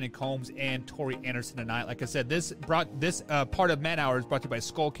with Brandon Combs and Tori Anderson tonight. Like I said, this part of Man Hour is brought to you by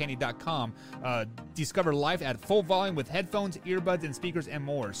SkullCandy.com. Discover life at full volume with headphones, earbuds, and speakers, and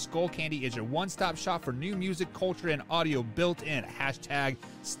more. Skull Candy is your one-stop shop for new music, culture, and audio built in. Hashtag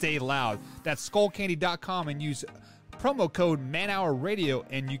stay loud. That's SkullCandy.com and use promo code ManHourRadio,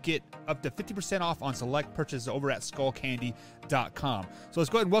 and you get up to 50% off on select purchases over at SkullCandy.com. So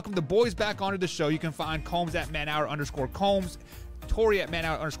let's go ahead and welcome the boys back onto the show. You can find Combs at ManHour_Combs, Tori at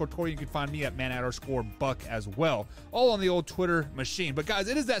ManHour_Tori. You can find me at ManHour_Buck as well, all on the old Twitter machine. But guys,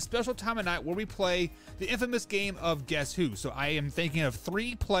 it is that special time of night where we play the infamous game of Guess Who. So I am thinking of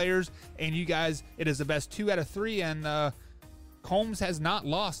 3 players, and you guys, it is the best 2 out of 3, and Combs has not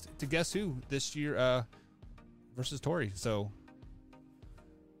lost to Guess Who this year, versus Tori. So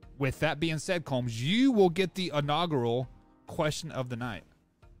with that being said, Combs, you will get the inaugural question of the night.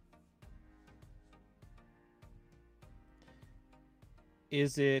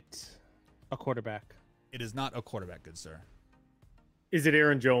 Is it a quarterback? It is not a quarterback, good sir. Is it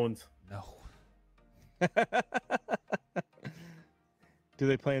Aaron Jones? No. Do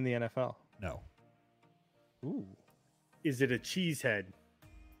they play in the NFL? No. Ooh. Is it a cheesehead?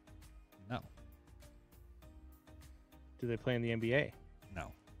 No. Do they play in the NBA?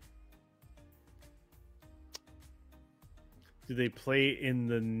 No. Do they play in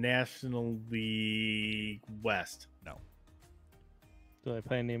the National League West? No. Do they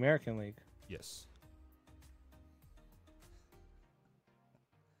play in the American League? Yes.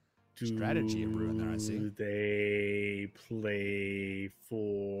 Strategy of ruin there, I see. Do they play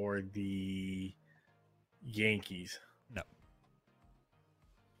for the Yankees? No.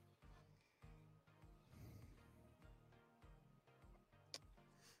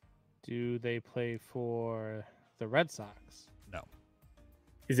 Do they play for the Red Sox? No.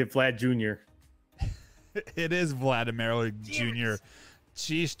 Is it Vlad Jr.? It is Vladimir Jr.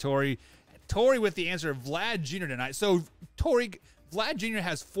 Jeez, Tori. Tori with the answer, Vlad Jr. tonight. So, Tori, Vlad Jr.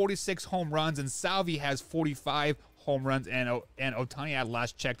 has 46 home runs, and Salvi has 45 home runs, and Ohtani, at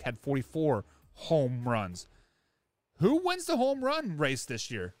last checked, had 44 home runs. Who wins the home run race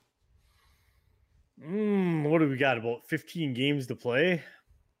this year? What do we got? About 15 games to play?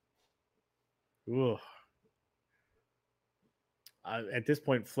 Ooh. At this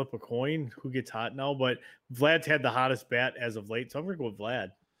point, flip a coin. Who gets hot now? But Vlad's had the hottest bat as of late, so I'm going to go with Vlad.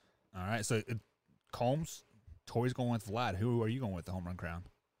 All right, so Combs, Tori's going with Vlad. Who are you going with the home run crown?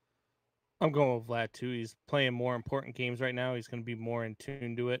 I'm going with Vlad, too. He's playing more important games right now. He's going to be more in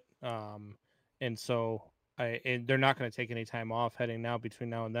tune to it. And so they're not going to take any time off heading now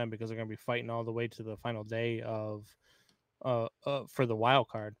between now and then because they're going to be fighting all the way to the final day of for the wild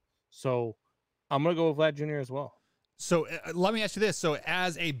card. So I'm going to go with Vlad Jr. as well. So let me ask you this. So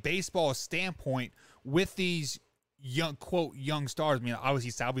as a baseball standpoint, with these young stars, I mean,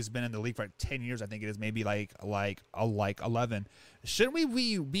 obviously Salvi's been in the league for 10 years. I think it is maybe like 11. Shouldn't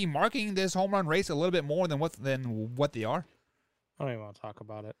we be marking this home run race a little bit more than what they are? I don't even want to talk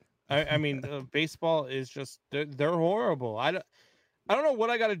about it. I mean, baseball is just they're horrible. I don't know what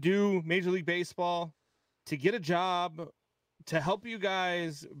I got to do, Major League Baseball, to get a job to help you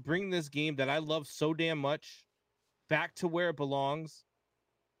guys bring this game that I love so damn much back to where it belongs.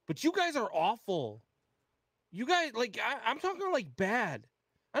 But you guys are awful. You guys, like, I'm talking like bad.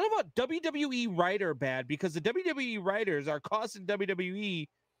 I don't know about WWE writer bad because the WWE writers are costing WWE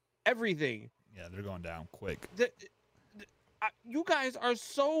everything. Yeah, they're going down quick. You guys are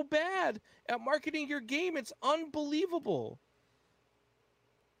so bad at marketing your game. It's unbelievable.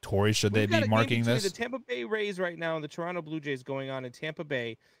 Tori, should they be marking this? The Tampa Bay Rays right now and the Toronto Blue Jays going on in Tampa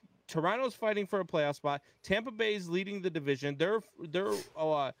Bay. Toronto's fighting for a playoff spot. Tampa Bay's leading the division. Their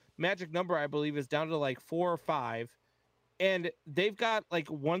magic number, I believe, is down to like 4 or 5, and they've got like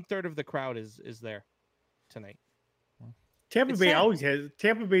 1/3 of the crowd is there tonight. Tampa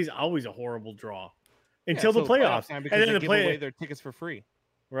Bay's always a horrible draw until the playoffs, and then they give away their tickets for free.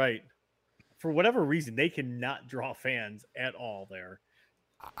 Right. For whatever reason, they cannot draw fans at all there.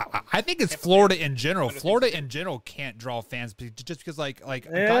 I think it's Florida in general. Florida in general can't draw fans just because, I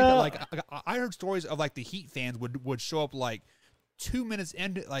heard stories of like the Heat fans would show up like 2 minutes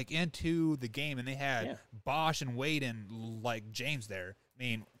into the game, and they had Bosch and Wade and like James there. I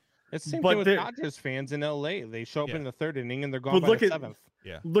mean, it's the same thing with Dodgers fans in LA. They show up in the 3rd inning and they're gone by the 7th.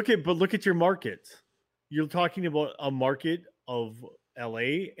 Yeah. Look at your markets. You're talking about a market of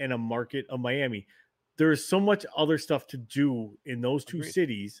LA and a market of Miami. There is so much other stuff to do in those two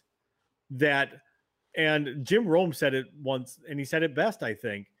cities and Jim Rome said it once, and he said it best, I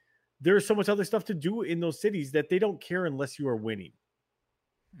think. There is so much other stuff to do in those cities that they don't care unless you are winning.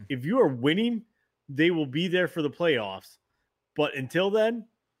 If you are winning, they will be there for the playoffs. But until then,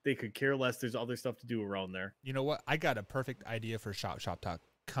 they could care less. There's other stuff to do around there. You know what? I got a perfect idea for Shop Talk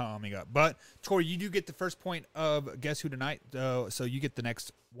coming up. But, Tori, you do get the first point of Guess Who Tonight, so you get the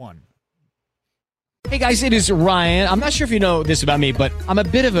next one. Hey guys, it is Ryan. I'm not sure if you know this about me, but I'm a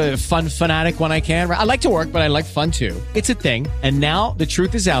bit of a fun fanatic when I can. I like to work, but I like fun too. It's a thing. And now the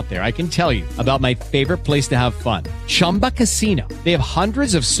truth is out there. I can tell you about my favorite place to have fun. Chumba Casino. They have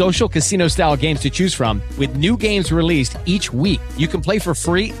hundreds of social casino style games to choose from with new games released each week. You can play for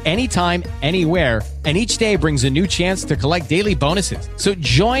free anytime, anywhere. And each day brings a new chance to collect daily bonuses. So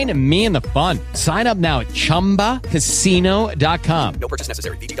join me in the fun. Sign up now at ChumbaCasino.com. No purchase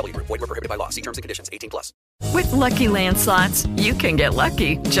necessary. VGW. Void where prohibited by law. See terms and conditions. 18+. With Lucky Land Slots, you can get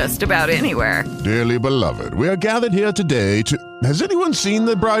lucky just about anywhere. Dearly beloved, we are gathered here today to... Has anyone seen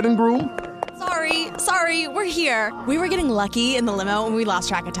the bride and groom? Sorry, we're here. We were getting lucky in the limo and we lost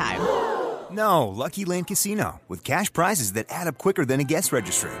track of time. No, Lucky Land Casino, with cash prizes that add up quicker than a guest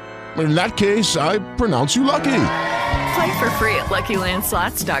registry. In that case, I pronounce you lucky. Play for free at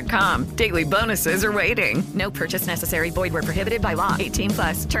LuckyLandSlots.com. Daily bonuses are waiting. No purchase necessary. Void where prohibited by law.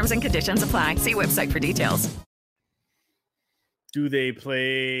 18+. Terms and conditions apply. See website for details. Do they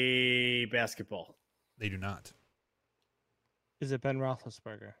play basketball? They do not. Is it Ben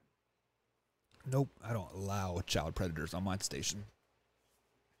Roethlisberger? Nope. I don't allow child predators on my station.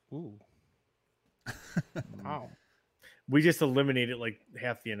 Ooh. Wow. We just eliminated like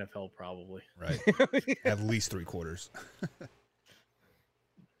half the NFL, probably. Right. At least 3/4.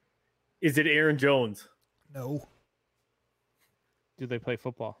 Is it Aaron Jones? No. Do they play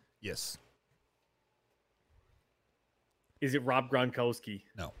football? Yes. Is it Rob Gronkowski?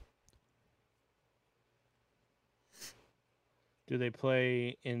 No. Do they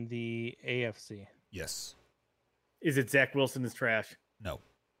play in the AFC? Yes. Is it Zach Wilson is trash? No.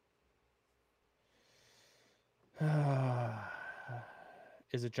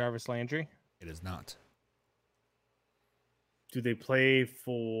 Is it Jarvis Landry? It is not. Do they play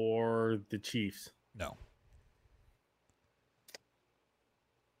for the Chiefs? No.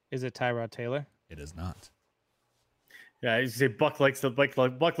 Is it Tyrod Taylor? It is not. Yeah, I say Buck likes to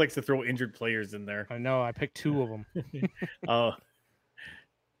throw injured players in there. I know. I picked two of them.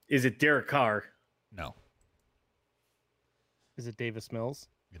 Is it Derek Carr? No. Is it Davis Mills?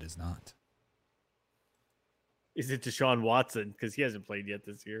 It is not. Is it Deshaun Watson? Because he hasn't played yet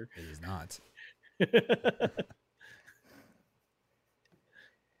this year. It is not.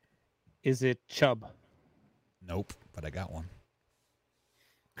 Is it Chubb? Nope, but I got one.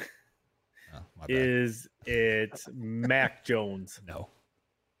 Oh, my bad. Is it Mac Jones? No.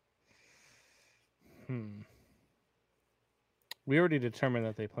 We already determined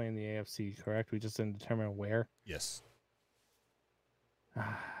that they play in the AFC, correct? We just didn't determine where. Yes.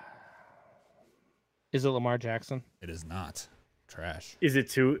 Is it Lamar Jackson? It is not. Trash. Is it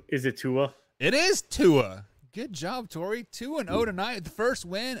Tua? It is Tua. Good job, Tori. 2-0 tonight, the first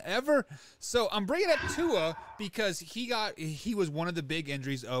win ever. So I'm bringing up Tua because he was one of the big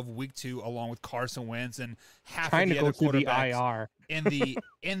injuries of week 2, along with Carson Wentz and half of the other quarterbacks in the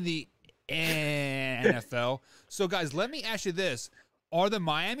NFL. So guys, let me ask you this: are the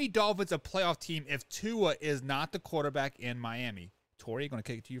Miami Dolphins a playoff team if Tua is not the quarterback in Miami? Tori, I'm going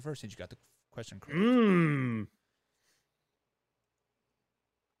to kick it to you first since you got the question correct.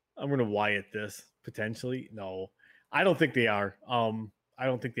 I'm going to Wyatt this potentially. No, I don't think they are. I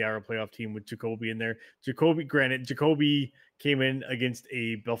don't think they are a playoff team with Jacoby in there. Jacoby came in against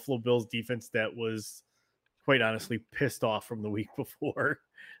a Buffalo Bills defense that was quite honestly pissed off from the week before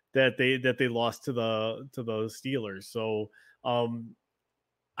that they lost to the Steelers. So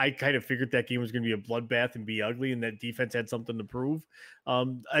I kind of figured that game was going to be a bloodbath and be ugly, and that defense had something to prove.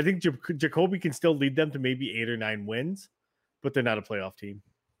 I think Jacoby can still lead them to maybe 8 or 9 wins, but they're not a playoff team.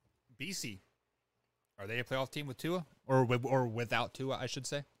 BC, are they a playoff team with Tua or without Tua, I should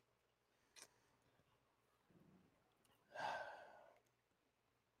say?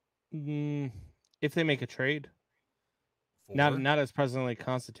 If they make a trade, not as presently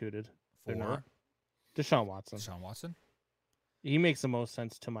constituted. They're not. Deshaun Watson. He makes the most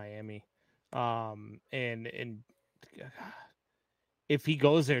sense to Miami. And if he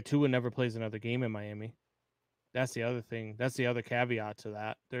goes there, Tua never plays another game in Miami. That's the other thing. That's the other caveat to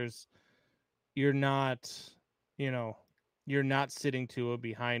that. You're not sitting Tua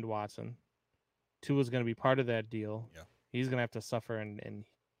behind Watson. Tua's going to be part of that deal. Yeah. He's going to have to suffer in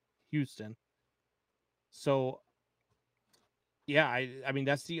Houston. So, yeah, I mean,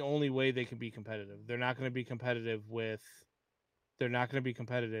 that's the only way they can be competitive. They're not going to be competitive,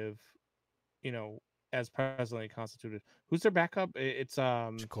 as presently constituted. Who's their backup? It's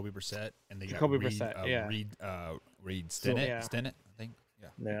Jacoby Brissett, and they Jacoby got Brissett. Yeah, Reed Stinnett. yeah. Stinnett, I think.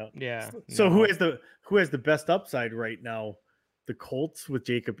 Yeah. So who has the best upside right now? The Colts with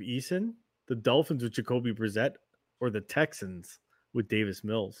Jacob Eason, the Dolphins with Jacoby Brissett, or the Texans with Davis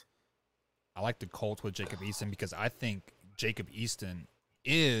Mills? I like the Colts with Jacob Eason because I think Jacob Easton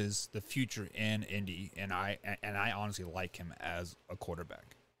is the future in Indy, and I honestly like him as a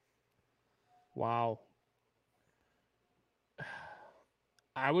quarterback. Wow.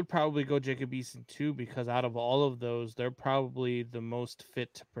 I would probably go Jacob Eason too, because out of all of those, they're probably the most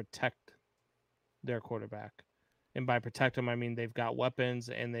fit to protect their quarterback. And by protect them, I mean they've got weapons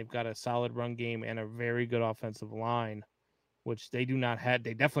and they've got a solid run game and a very good offensive line, which they do not have.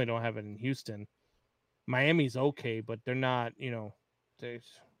 They definitely don't have it in Houston. Miami's okay, but they're not, if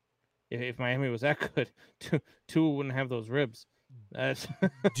Miami was that good, Tua wouldn't have those ribs. Do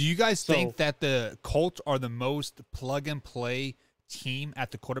you guys think that the Colts are the most plug-and-play team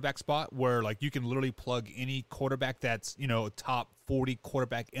at the quarterback spot, where like you can literally plug any quarterback that's top 40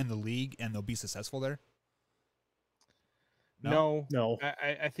 quarterback in the league and they'll be successful there? No.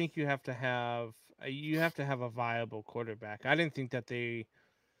 I think you have to have a viable quarterback. I didn't think they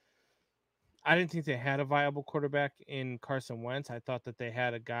had a viable quarterback in Carson Wentz. I thought that they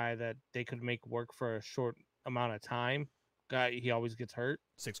had a guy that they could make work for a short amount of time. He always gets hurt.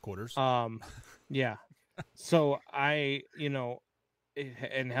 6 quarters. Yeah. So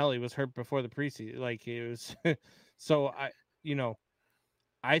and hell, he was hurt before the preseason. Like it was. So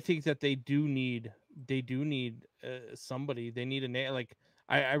I think that they do need somebody. They need a name. Like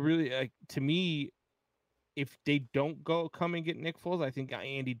I really to me, if they don't come and get Nick Foles, I think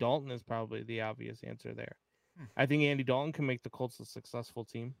Andy Dalton is probably the obvious answer there. I think Andy Dalton can make the Colts a successful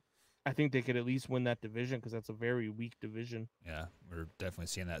team. I think they could at least win that division because that's a very weak division. Yeah, we're definitely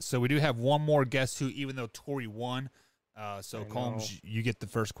seeing that. So we do have one more guest who, even though Tori won, so Combs, you get the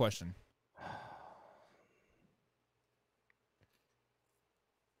first question.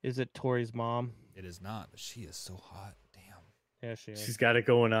 Is it Tori's mom? It is not, but she is so hot. Damn. Yeah, she is. She's got it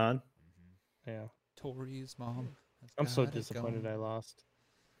going on. Mm-hmm. Yeah. Tori's mom. I'm so disappointed I lost.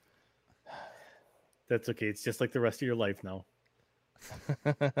 That's okay. It's just like the rest of your life now.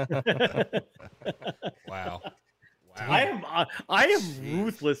 Wow. I am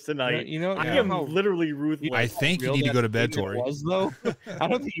ruthless tonight. I am literally ruthless. I think you need to go to bed, Tori. Was, though? I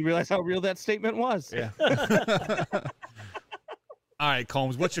don't think you realize how real that statement was. Yeah. All right,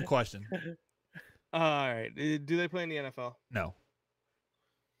 Combs, what's your question? All right. Do they play in the NFL? No.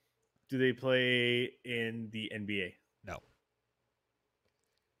 Do they play in the NBA? No.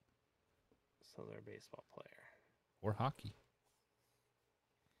 So they're a baseball player. Or hockey.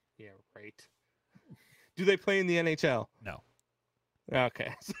 Yeah, right. Do they play in the NHL? No.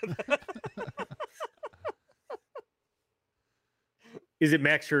 Okay. Is it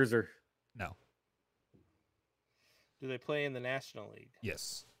Max Scherzer? No. Do they play in the National League?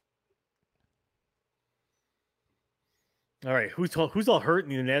 Yes. All right. Who's all hurt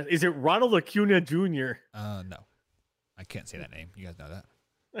in the National? Is it Ronald Acuna Jr.? No. I can't say that name. You guys know that.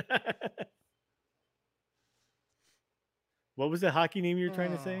 What was the hockey name you were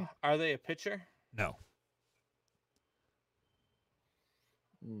trying to say? Are they a pitcher? No.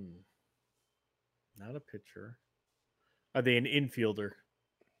 Not a pitcher. Are they an infielder?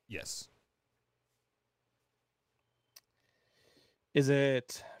 Yes. Is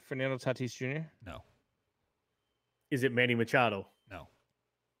it Fernando Tatis Jr.? No. Is it Manny Machado? No. I'm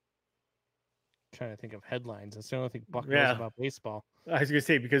trying to think of headlines. That's the only thing Buck knows about baseball. I was going to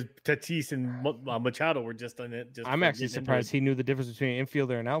say, because Tatis and Machado were just on it. I'm actually surprised he knew the difference between an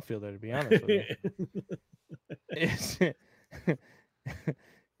infielder and outfielder, to be honest with you.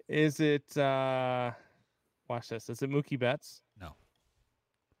 Is it watch this. Is it Mookie Betts? No.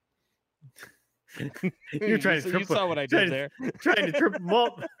 You're trying to trip. You saw what I did there. Trying to trip him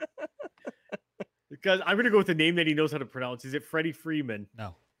up. Because I'm going to go with the name that he knows how to pronounce. Is it Freddie Freeman?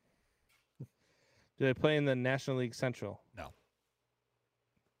 No. Do they play in the National League Central? No.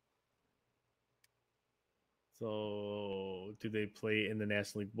 So, do they play in the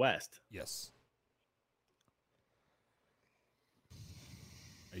National League West? Yes.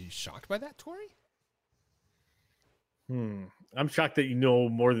 Are you shocked by that, Tori? I'm shocked that you know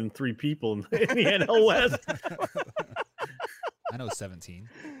more than 3 people in the NL West. I know 17.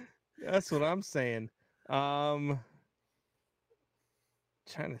 That's what I'm saying. Trying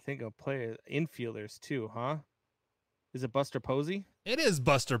to think of players, infielders too, huh? Is it Buster Posey? It is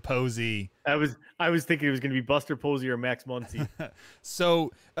Buster Posey. I was thinking it was going to be Buster Posey or Max Muncy.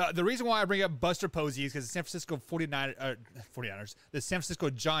 So the reason why I bring up Buster Posey is because the San Francisco 49ers, the San Francisco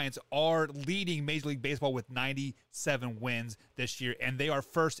Giants are leading Major League Baseball with 97 wins this year, and they are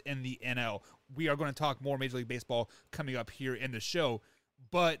first in the NL. We are going to talk more Major League Baseball coming up here in the show,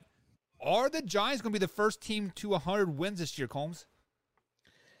 but are the Giants going to be the first team to 100 wins this year, Combs?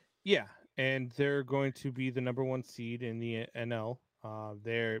 Yeah, and they're going to be the number 1 seed in the NL.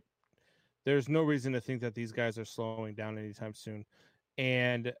 There's no reason to think that these guys are slowing down anytime soon.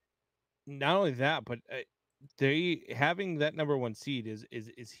 And not only that, but they having that number 1 seed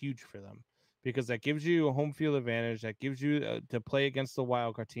is huge for them, because that gives you a home field advantage. That gives you to play against the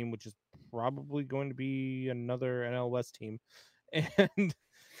wild card team, which is probably going to be another NL West team, and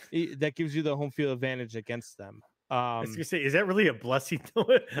that gives you the home field advantage against them. I was gonna say, is that really a blessing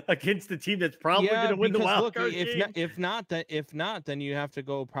against the team that's probably going to win the wild card game? If not, then you have to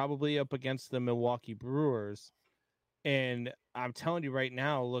go probably up against the Milwaukee Brewers. And I'm telling you right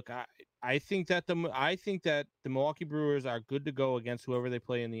now, look, I think that the Milwaukee Brewers are good to go against whoever they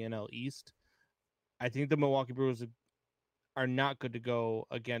play in the NL East. I think the Milwaukee Brewers are not good to go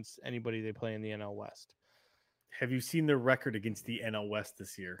against anybody they play in the NL West. Have you seen their record against the NL West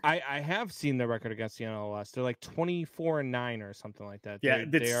this year? I have seen their record against the NL West. They're like 24-9 or something like that. Yeah,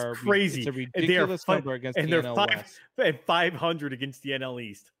 that's crazy. It's a ridiculous number against the NL West. And 500 against the NL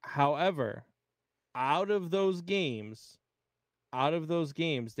East. However, out of those games,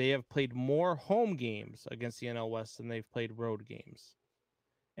 they have played more home games against the NL West than they've played road games.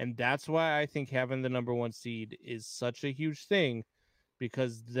 And that's why I think having the number 1 seed is such a huge thing,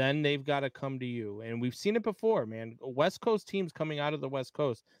 because then they've got to come to you. And we've seen it before, man. West Coast teams coming out of the West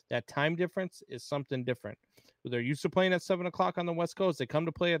Coast, that time difference is something different. They're used to playing at 7 o'clock on the West Coast. They come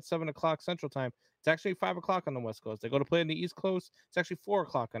to play at 7 o'clock Central Time. It's actually 5 o'clock on the West Coast. They go to play on the East Coast. It's actually 4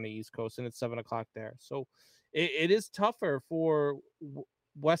 o'clock on the East Coast, and it's 7 o'clock there. So it is tougher for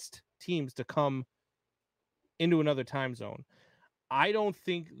West teams to come into another time zone. I don't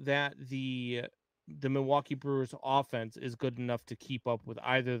think that the Milwaukee Brewers offense is good enough to keep up with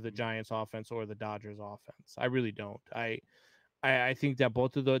either the Giants offense or the Dodgers offense. I really don't. I think that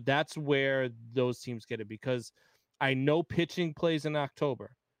both of that's where those teams get it, because I know pitching plays in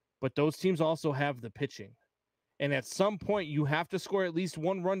October, but those teams also have the pitching. And at some point you have to score at least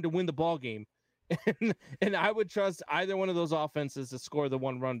 1 run to win the ball game. And I would trust either one of those offenses to score the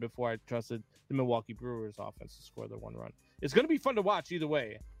 1 run before I trusted the Milwaukee Brewers offense to score the 1 run. It's going to be fun to watch either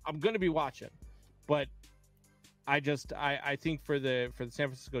way. I'm going to be watching. But I think for the San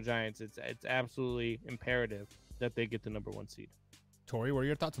Francisco Giants, it's absolutely imperative that they get the number 1 seed. Tori, what are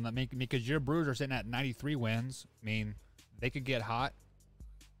your thoughts on that? Because your Brewers are sitting at 93 wins. I mean, they could get hot.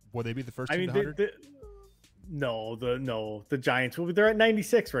 Will they be the first team to 100? The Giants. They're at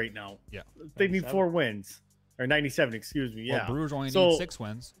 96 right now. Yeah, they need 4 wins, or 97. Excuse me. Yeah, Brewers only need 6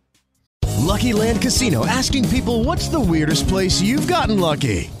 wins. Lucky Land Casino, asking people, what's the weirdest place you've gotten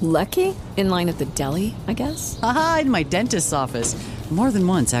lucky? Lucky? In line at the deli, I guess? Aha, in my dentist's office. More than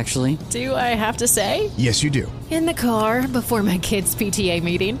once, actually. Do I have to say? Yes, you do. In the car before my kids' PTA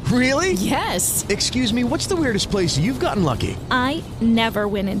meeting. Really? Yes. Excuse me, what's the weirdest place you've gotten lucky? I never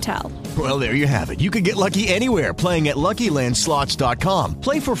win and tell. Well, there you have it. You can get lucky anywhere, playing at LuckyLandSlots.com.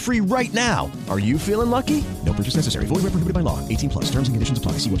 Play for free right now. Are you feeling lucky? No purchase necessary. Void where prohibited by law. 18+. Terms and conditions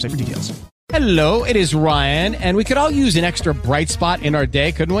apply. See website for details. Hello, it is Ryan, and we could all use an extra bright spot in our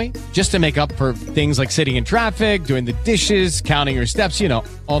day, couldn't we? Just to make up for things like sitting in traffic, doing the dishes, counting your steps,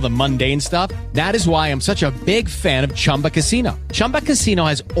 all the mundane stuff. That is why I'm such a big fan of Chumba Casino. Chumba Casino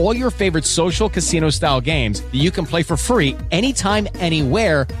has all your favorite social casino-style games that you can play for free anytime,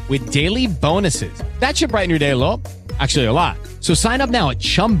 anywhere with daily bonuses. That should brighten your day a little. Actually, a lot. So sign up now at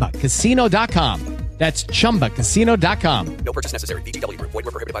ChumbaCasino.com. That's ChumbaCasino.com. No purchase necessary. VGW Group. Void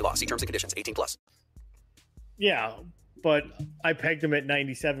where prohibited by law. See terms and conditions. 18+. Yeah, but I pegged them at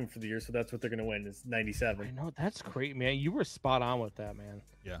 97 for the year, so that's what they're going to win is 97. I know, that's great, man. You were spot on with that, man.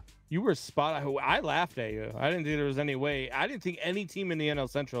 Yeah. You were spot on. I laughed at you. I didn't think there was any way. I didn't think any team in the NL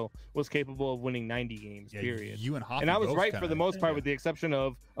Central was capable of winning 90 games, period. You and Hoffman, and I was right for the most part, with the exception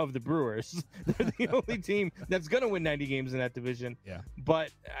of the Brewers. They're the only team that's going to win 90 games in that division. Yeah.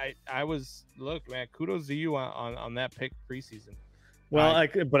 But I was, look, man, kudos to you on that pick preseason. Well, I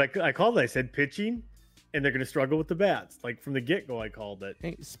called it. I said pitching, and they're going to struggle with the bats. Like from the get-go, I called it.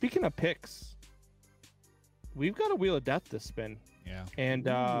 Hey, speaking of picks, we've got a Wheel of Death to spin. Yeah. And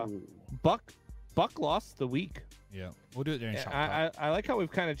Buck lost the week. Yeah. We'll do it during shot I like how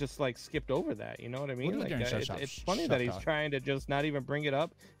we've kind of just like skipped over that. You know what I mean? We'll do it during it's funny that he's trying to just not even bring it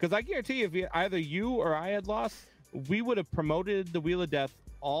up. Because I guarantee you, if either you or I had lost, we would have promoted the Wheel of Death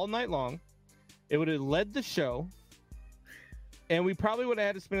all night long. It would have led the show, and we probably would have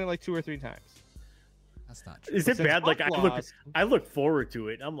had to spin it like 2 or 3 times. That's not true. Is it bad? Like I look forward to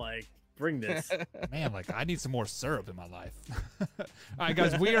it. I'm like, bring this. Man, like I need some more syrup in my life. All right,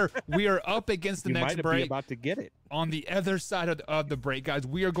 guys, we are up against the next break. Be about to get it. On the other side of the break, guys,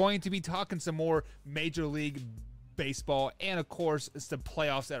 we are going to be talking some more Major League Baseball and, of course, some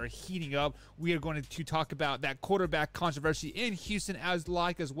playoffs that are heating up. We are going to talk about that quarterback controversy in Houston as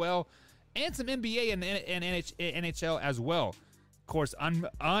well, and some NBA and NHL as well. Of course,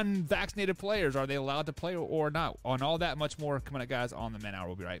 unvaccinated players, are they allowed to play or not? On all that, much more coming up, guys, on the Man Hour.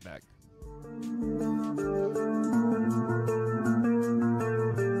 We'll be right back.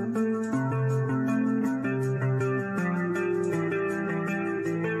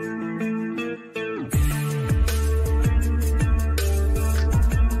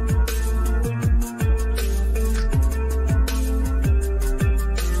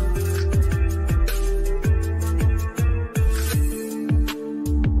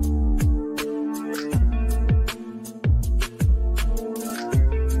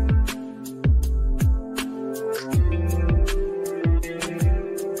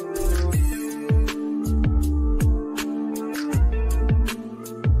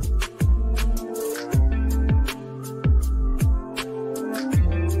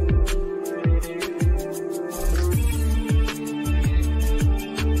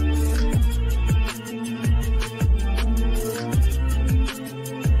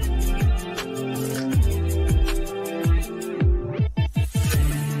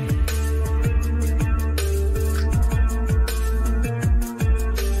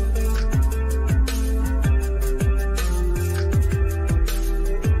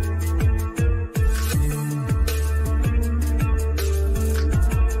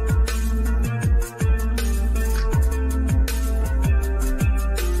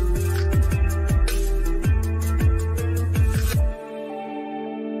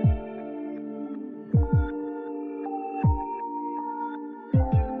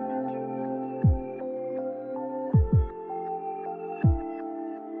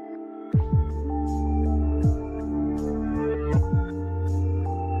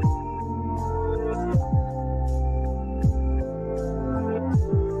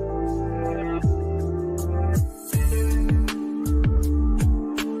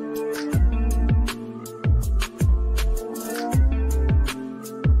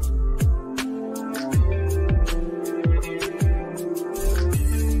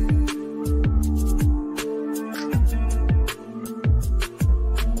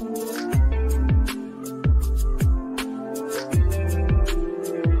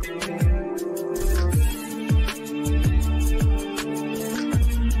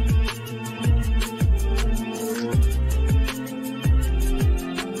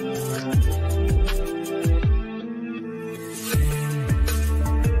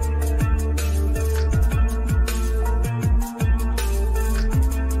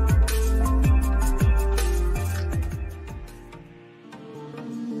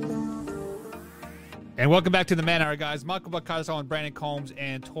 And welcome back to the Man Hour, guys. Michael Buckheim and Brandon Combs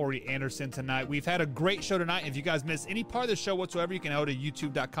and Tori Anderson tonight. We've had a great show tonight. If you guys missed any part of the show whatsoever, you can go to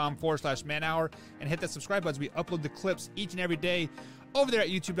youtube.com/Man Hour and hit that subscribe button. We upload the clips each and every day over there at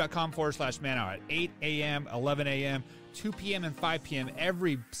youtube.com/Man Hour at 8 a.m., 11 a.m., 2 p.m., and 5 p.m.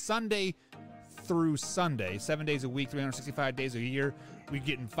 every Sunday through Sunday, 7 days a week, 365 days a year. We're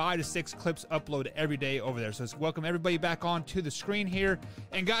getting 5 to 6 clips uploaded every day over there. So let's welcome everybody back on to the screen here.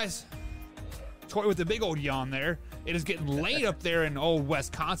 And guys, Tori with the big old yawn there. It is getting late up there in old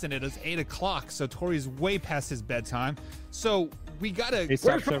Wisconsin. It is 8 o'clock, so Tori's way past his bedtime. So we gotta.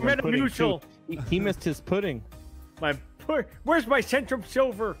 Where's my Metamucil? He missed his pudding. Where's my Centrum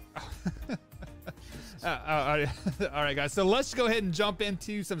Silver? All right, guys. So let's go ahead and jump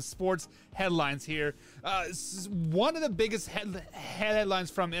into some sports headlines here. One of the biggest headlines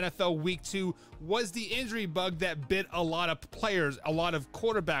from NFL Week 2 was the injury bug that bit a lot of players, a lot of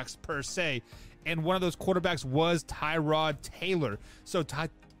quarterbacks per se. And one of those quarterbacks was Tyrod Taylor. So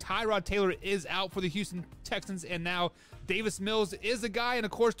Tyrod Taylor is out for the Houston Texans, and now Davis Mills is the guy, and of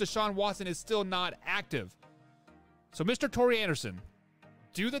course Deshaun Watson is still not active. So Mr. Tori Anderson,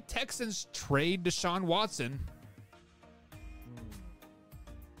 do the Texans trade Deshaun Watson?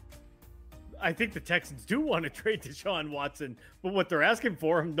 I think the Texans do want to trade Deshaun Watson, but what they're asking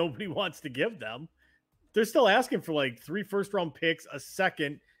for him, nobody wants to give them. They're still asking for like 3 first-round picks, a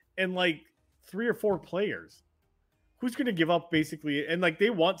second, and like 3 or 4 players. Who's going to give up basically? And like they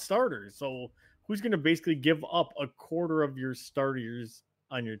want starters, so who's going to basically give up a quarter of your starters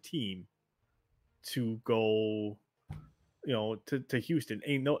on your team? to go, to Houston.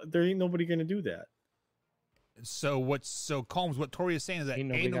 There ain't nobody going to do that. So Combs, what Tori is saying is that ain't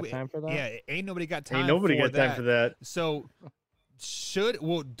nobody got time for that. Yeah, ain't nobody got time. Ain't nobody got time for that. So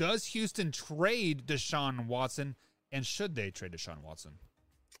does Houston trade Deshaun Watson, and should they trade Deshaun Watson?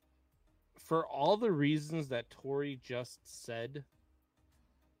 For all the reasons that Tori just said,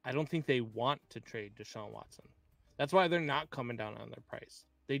 I don't think they want to trade Deshaun Watson. That's why they're not coming down on their price.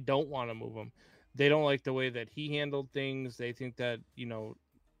 They don't want to move him. They don't like the way that he handled things. They think that,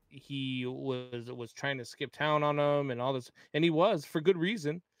 he was trying to skip town on them and all this. And he was, for good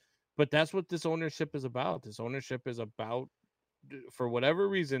reason. But that's what this ownership is about. This ownership is about, for whatever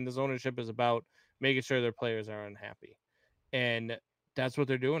reason, this ownership is about making sure their players are unhappy. And that's what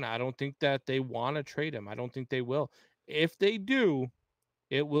they're doing. I don't think that they want to trade him. I don't think they will. If they do,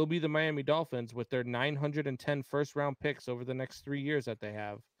 it will be the Miami Dolphins with their 910 first-round picks over the next 3 years that they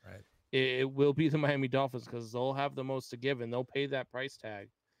have. Right. It will be the Miami Dolphins because they'll have the most to give and they'll pay that price tag.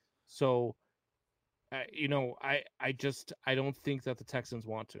 So, I don't think that the Texans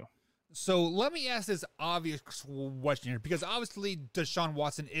want to. So let me ask this obvious question here, because obviously Deshaun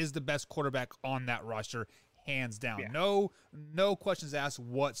Watson is the best quarterback on that roster, hands down. Yeah. No questions asked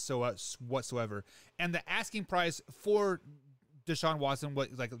whatsoever. And the asking price for Deshaun Watson, what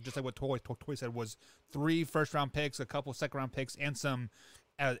what Toy said, was 3 first-round picks, a couple second-round picks, and some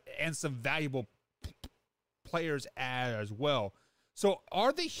valuable players as well. So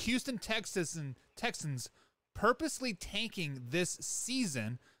are the Houston Texans purposely tanking this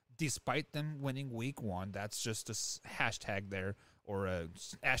season, despite them winning week 1? That's just a hashtag there, or a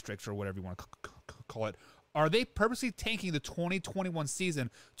asterisk, or whatever you want to call it. Are they purposely tanking the 2021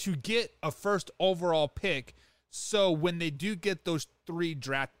 season to get a first overall pick? So when they do get those 3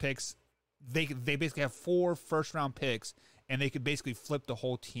 draft picks, they basically have 4 first-round picks, and they could basically flip the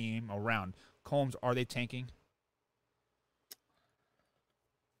whole team around. Combs, are they tanking?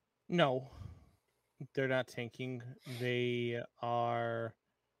 No, they're not tanking. They are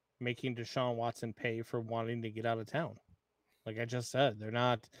making Deshaun Watson pay for wanting to get out of town. Like I just said, they're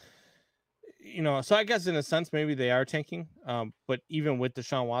not, so I guess in a sense, maybe they are tanking. But even with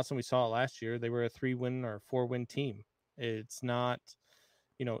Deshaun Watson, we saw it last year, they were a 3-win or 4-win team. It's not,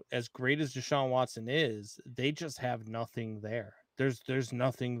 as great as Deshaun Watson is, they just have nothing there. There's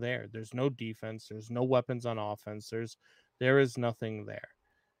nothing there. There's no defense. There's no weapons on offense. There is nothing there.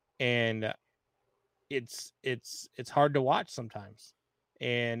 And it's hard to watch sometimes.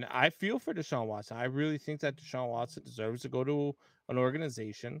 And I feel for Deshaun Watson. I really think that Deshaun Watson deserves to go to an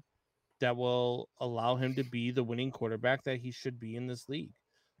organization that will allow him to be the winning quarterback that he should be in this league.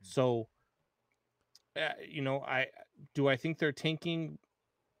 So, I think they're tanking.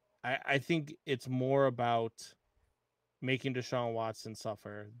 I think it's more about making Deshaun Watson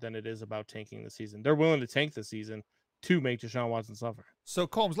suffer than it is about tanking the season. They're willing to tank the season to make Deshaun Watson suffer. So,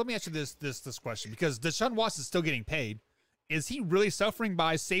 Combs, let me ask you this question, because Deshaun Watson's still getting paid. Is he really suffering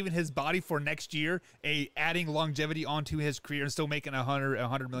by saving his body for next year, adding longevity onto his career and still making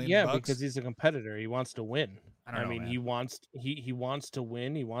 $100 million? Yeah, because he's a competitor. He wants to win. I mean, he wants to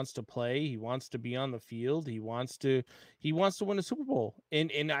win. He wants to play. He wants to be on the field. He wants to win a Super Bowl.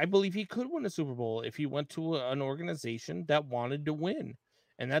 And I believe he could win a Super Bowl if he went to an organization that wanted to win.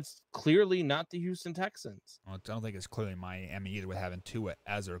 And that's clearly not the Houston Texans. Well, I don't think it's clearly Miami either, with having Tua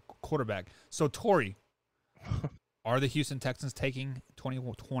as their quarterback. So, Tori, are the Houston Texans taking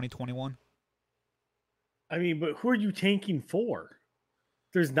 2021? I mean, but who are you tanking for?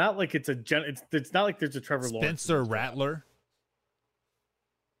 There's not like it's not like there's a Trevor Lawrence. Spencer Rattler.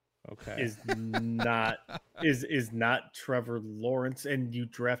 Okay. Is not Trevor Lawrence, and you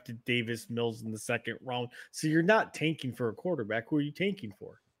drafted Davis Mills in the 2nd round. So you're not tanking for a quarterback. Who are you tanking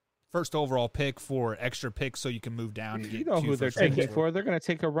for? First overall pick for extra picks so you can move down. And you know who they're taking for? They're going to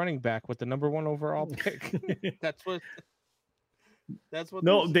take a running back with the number 1 overall pick. That's what.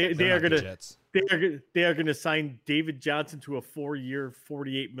 No, they are going to sign David Johnson to a 4-year,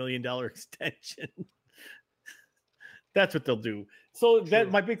 $48 million extension. That's what they'll do. So that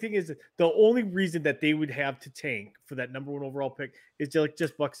my big thing is the only reason that they would have to tank for that number 1 overall pick is to, like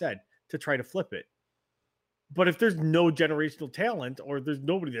just Buck said, to try to flip it. But if there's no generational talent, or there's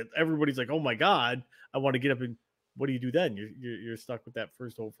nobody that everybody's like, oh my God, I want to get up, and what do you do then? You're stuck with that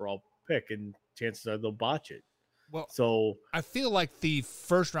first overall pick, and chances are they'll botch it. Well, so I feel like the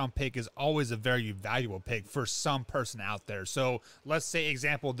 1st round pick is always a very valuable pick for some person out there. So let's say,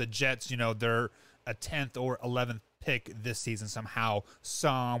 example, the Jets, they're a 10th or 11th pick this season somehow,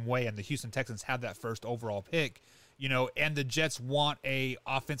 some way, and the Houston Texans have that 1st overall pick, and the Jets want a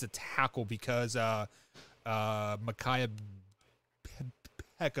offensive tackle because Micaiah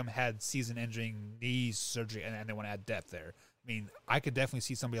Beckham had season-ending knee surgery, and they want to add depth there. I mean, I could definitely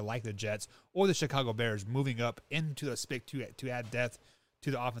see somebody like the Jets or the Chicago Bears moving up into the spick to add depth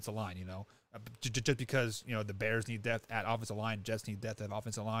to the offensive line, just because, the Bears need depth at offensive line, Jets need depth at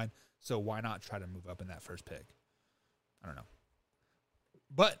offensive line, so why not try to move up in that first pick? I don't know.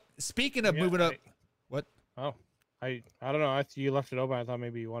 But speaking of moving up, what? Oh, I don't know. You left it open. I thought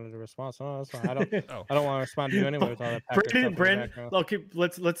maybe you wanted a response. Oh, that's fine. I don't I don't want to respond to you anyway with all that. Brandon, okay,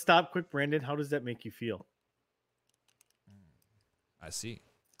 let's stop quick. Brandon, how does that make you feel? I see.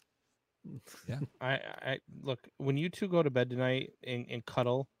 Yeah. I look, when you two go to bed tonight and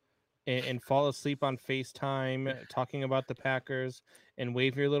cuddle and fall asleep on FaceTime talking about the Packers and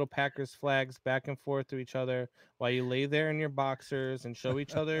wave your little Packers flags back and forth to each other while you lay there in your boxers and show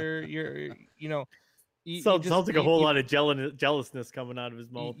each other sounds like a whole lot of jealousness coming out of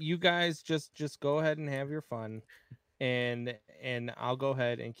his mouth. You guys just go ahead and have your fun, and I'll go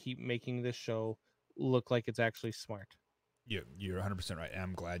ahead and keep making this show look like it's actually smart. You're 100% right. And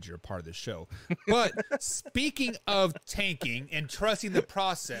I'm glad you're a part of this show. But speaking of tanking and trusting the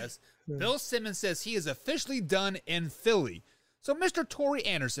process, Bill Simmons says he is officially done in Philly. So, Mr. Torrey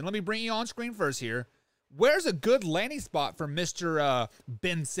Anderson, let me bring you on screen first here. Where's a good landing spot for Mr.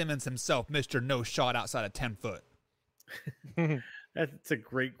 Ben Simmons himself, Mr. No Shot outside of 10 foot? That's a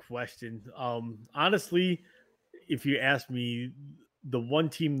great question. Honestly, if you ask me, the one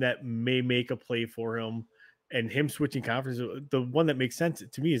team that may make a play for him and him switching conferences, the one that makes sense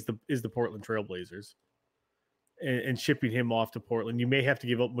to me is the Portland Trailblazers, and shipping him off to Portland. You may have to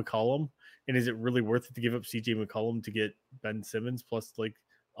give up McCollum, and is it really worth it to give up CJ McCollum to get Ben Simmons plus like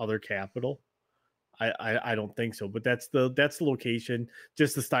other capital? I don't think so. But that's the location,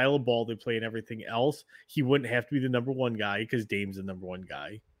 just the style of ball they play and everything else. He wouldn't have to be the number one guy because Dame's the number one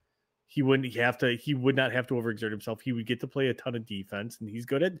guy. He would not have to overexert himself. He would get to play a ton of defense, and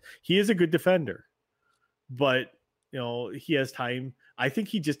he is a good defender. But he has time. I think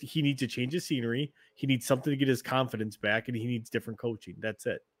he needs to change his scenery. He needs something to get his confidence back, and he needs different coaching. That's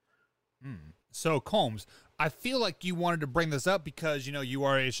it. So, Combs, I feel like you wanted to bring this up because you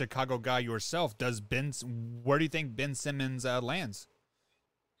are a Chicago guy yourself. Where do you think Ben Simmons lands?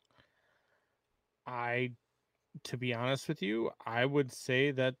 To be honest with you, I would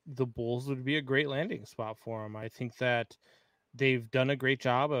say that the Bulls would be a great landing spot for him. I think that they've done a great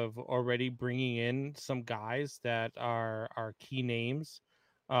job of already bringing in some guys that are key names.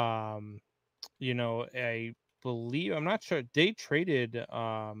 I believe, I'm not sure, they traded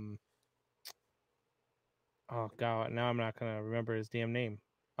oh god, now I'm not gonna remember his damn name.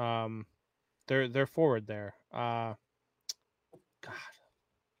 They're forward there. God,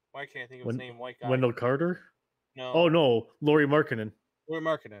 why can't I think of his name? White guy. Wendell Carter? No. Oh no, Lauri Markkanen. Lauri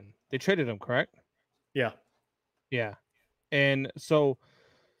Markkanen. They traded him, correct? Yeah. Yeah. And so,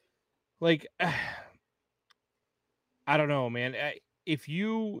 like, I don't know, man. If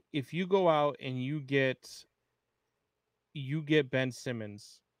you go out and you get Ben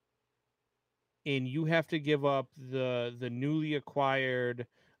Simmons, and you have to give up the newly acquired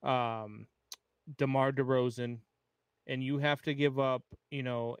DeMar DeRozan, and you have to give up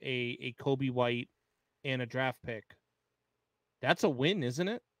a Kobe White and a draft pick, that's a win, isn't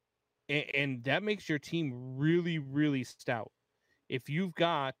it? And that makes your team really, really stout. If you've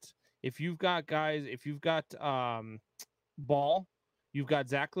got guys, if you've got Ball, you've got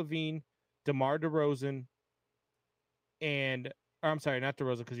Zach LaVine, DeMar DeRozan, I'm sorry, not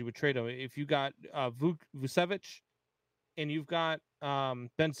DeRozan because you would trade him. If you got Vucevic, and you've got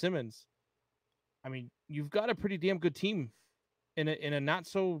Ben Simmons, I mean, you've got a pretty damn good team in a not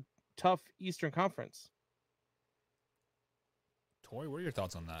so tough Eastern Conference. Torrey, what are your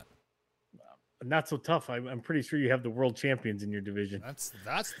thoughts on that? Not so tough. I'm pretty sure you have the world champions in your division.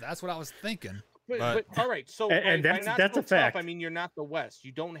 That's what I was thinking. But all right, so and that's a fact. I mean, you're not the West.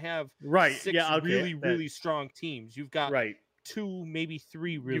 You don't have six really strong teams. You've got two, maybe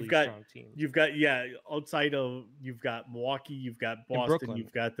three really strong teams. You've got outside of you've got Milwaukee, you've got Boston,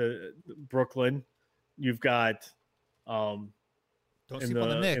 you've got the Brooklyn, you've got don't sleep on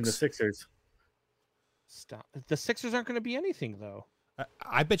the Knicks and the Sixers. Stop. The Sixers aren't going to be anything though.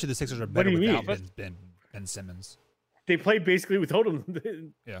 I bet you the Sixers are better without Ben Simmons. They played basically without him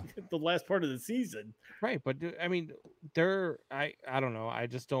the last part of the season. Right, but I mean, I don't know. I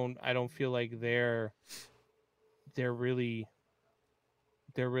don't feel like they're really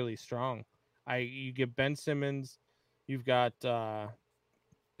strong. You get Ben Simmons, you've got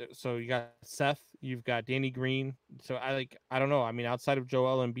so you got Seth, you've got Danny Green. So I don't know. I mean, outside of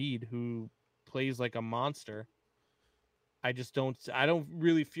Joel Embiid, who plays like a monster, I don't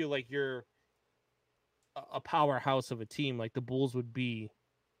really feel like you're a powerhouse of a team like the Bulls would be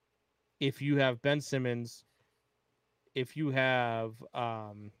if you have Ben Simmons, if you have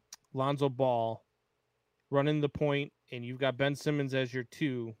Lonzo Ball running the point, and you've got Ben Simmons as your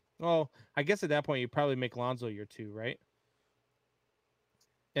 2. Well, I guess at that point you probably make Lonzo your 2, right?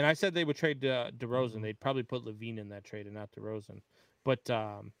 And I said they would trade DeRozan. They'd probably put Levine in that trade and not DeRozan. But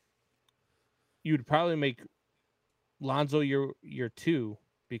you'd probably make Lonzo your 2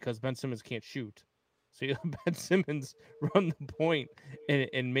 because Ben Simmons can't shoot. So you have Ben Simmons run the point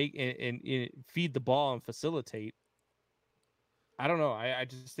and make and feed the ball and facilitate. I don't know. I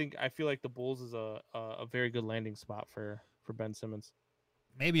just think I feel like the Bulls is a very good landing spot for Ben Simmons.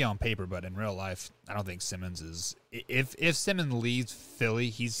 Maybe on paper, but in real life, I don't think Simmons is. If Simmons leaves Philly,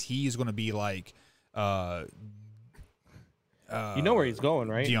 he's going to be like, you know where he's going,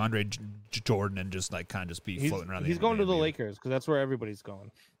 right? DeAndre Jordan, and just like kind of just be floating around. He's going to the Lakers because that's where everybody's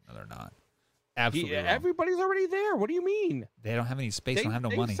going. No, they're not. Absolutely, everybody's already there. What do you mean? They don't have any space. They don't have no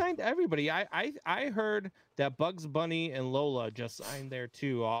money. They signed everybody. I heard that Bugs Bunny and Lola just signed there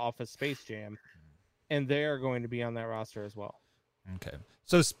too off of Space Jam, and they are going to be on that roster as well. Okay.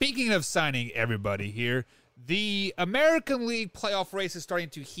 So speaking of signing everybody here, the American League playoff race is starting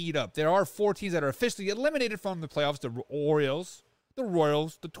to heat up. There are 4 teams that are officially eliminated from the playoffs: the Orioles, the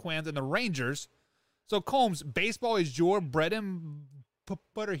Royals, the Twins, and the Rangers. So Combs, baseball is your bread and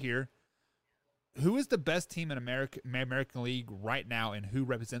butter here. Who is the best team in American League right now, and who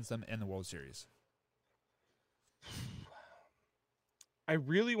represents them in the World Series? I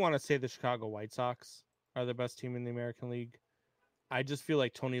really want to say the Chicago White Sox are the best team in the American League. I just feel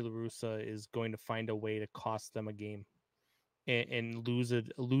like Tony La Russa is going to find a way to cost them a game and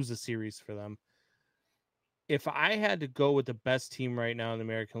lose a series for them. If I had to go with the best team right now in the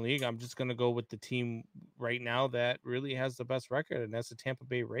American League, I'm just going to go with the team right now that really has the best record, and that's the Tampa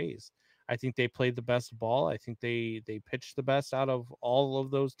Bay Rays. I think they played the best ball. I think they pitched the best out of all of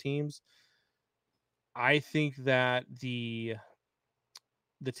those teams. I think that the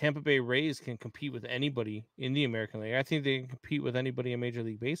Tampa Bay Rays can compete with anybody in the American League. I think they can compete with anybody in Major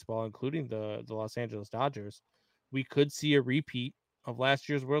League Baseball, including the Los Angeles Dodgers. We could see a repeat of last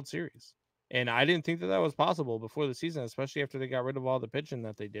year's World Series. And I didn't think that was possible before the season, especially after they got rid of all the pitching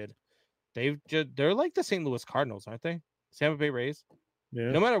that they did. They're like the St. Louis Cardinals, aren't they? Tampa Bay Rays.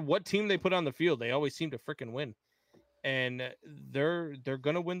 Yeah. No matter what team they put on the field, they always seem to freaking win. And they're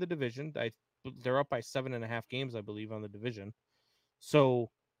going to win the division. They're up by 7.5 games, I believe, on the division. So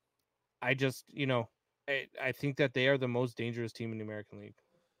I just, I think that they are the most dangerous team in the American League.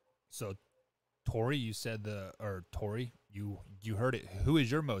 So Tori, you said Tori, you heard it. Who is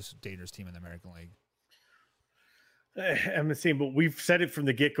your most dangerous team in the American League? I'm the same, but we've said it from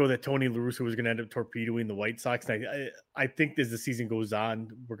the get-go that Tony La Russa was going to end up torpedoing the White Sox. And I think as the season goes on,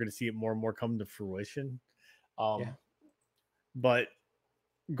 we're going to see it more and more come to fruition. But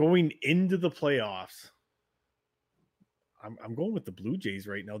going into the playoffs, I'm going with the Blue Jays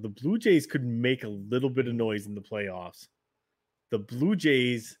right now. The Blue Jays could make a little bit of noise in the playoffs. The Blue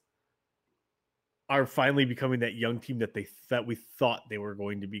Jays are finally becoming that young team that we thought they were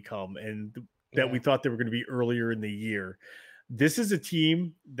going to become, and that we thought they were going to be earlier in the year. This is a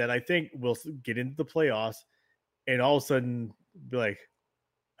team that I think will get into the playoffs and all of a sudden be like,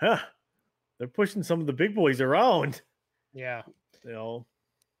 they're pushing some of the big boys around. Yeah.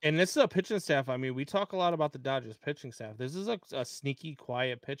 And this is a pitching staff. I mean, we talk a lot about the Dodgers pitching staff. This is a sneaky,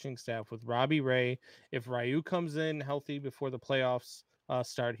 quiet pitching staff with Robbie Ray. If Ryu comes in healthy before the playoffs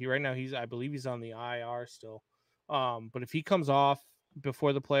start, I believe he's on the IR still. But if he comes off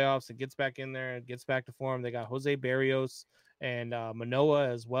before the playoffs and gets back in there and gets back to form, they got Jose Barrios and Manoah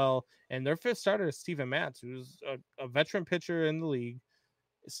as well. And their fifth starter is Steven Matz, who's a veteran pitcher in the league,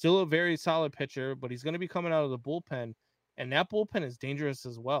 still a very solid pitcher, but he's going to be coming out of the bullpen. And that bullpen is dangerous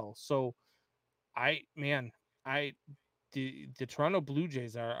as well. So the Toronto Blue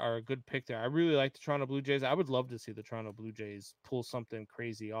Jays are a good pick there. I really like the Toronto Blue Jays. I would love to see the Toronto Blue Jays pull something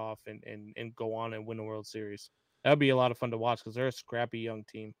crazy off and go on and win a World Series. That would be a lot of fun to watch because they're a scrappy young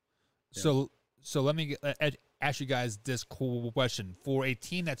team. So let me ask you guys this cool question. For a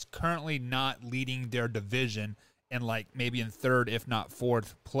team that's currently not leading their division and like maybe in third, if not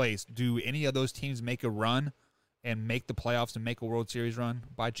fourth place, do any of those teams make a run and make the playoffs and make a World Series run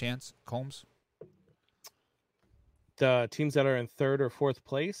by chance, Combs? The teams that are in third or fourth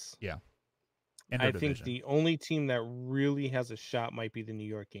place? Yeah. I think the only team that really has a shot might be the New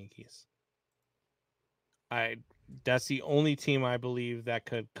York Yankees. That's the only team I believe that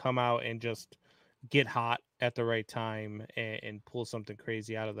could come out and just get hot at the right time and pull something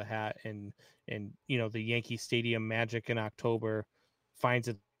crazy out of the hat. And the Yankee Stadium magic in October finds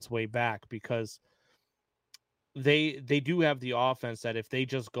its way back, because they do have the offense that if they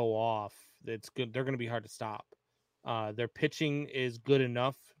just go off, it's good. They're going to be hard to stop. Their pitching is good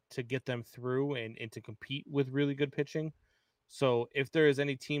enough to get them through and to compete with really good pitching. So if there is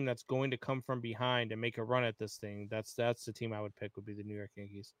any team that's going to come from behind and make a run at this thing, that's the team I would pick, would be the New York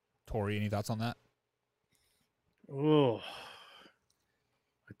Yankees. Tori, any thoughts on that? Oh,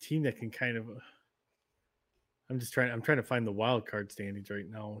 a team that can kind of. I'm trying to find the wild card standings right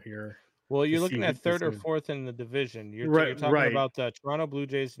now here. Well, you're looking at third or fourth in the division. You're talking about the Toronto Blue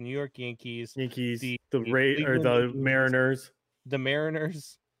Jays, New York Yankees, the Mariners, the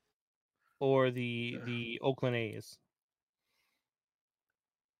Mariners, or the Oakland A's.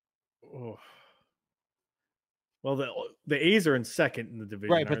 Oh. Well, the A's are in second in the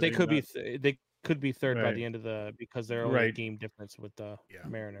division, right? But they could be they could be third by the end of because they're only a game difference with the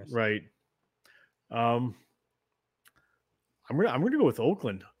Mariners. Right. I'm gonna go with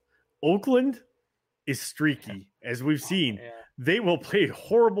Oakland. Oakland is streaky, as we've seen. Yeah. They will play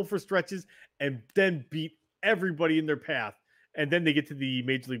horrible for stretches and then beat everybody in their path. And then they get to the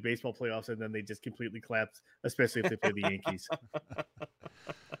Major League Baseball playoffs, and then they just completely collapse, especially if they play the Yankees.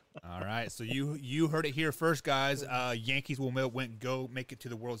 All right, so you heard it here first, guys. Yankees will make it to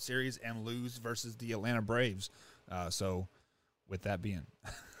the World Series and lose versus the Atlanta Braves. So, with that being,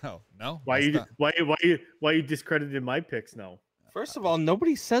 no, why you discredited my picks now? First of all,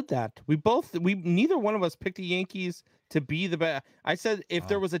 nobody said that. Neither one of us picked the Yankees to be the best. I said if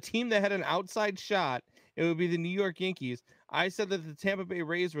there was a team that had an outside shot, it would be the New York Yankees. I said that the Tampa Bay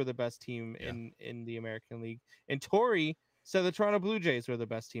Rays were the best team in the American League, and Tori said the Toronto Blue Jays were the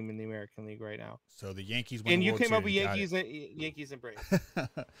best team in the American League right now. So the Yankees win and the you World came up with Series. Yankees and Braves. All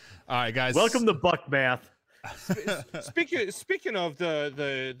right, guys. Welcome to Buck Math. Speaking of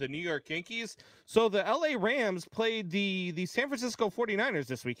the New York Yankees, so the LA Rams played the San Francisco 49ers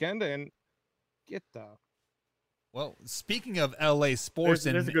this weekend, and well, speaking of LA sports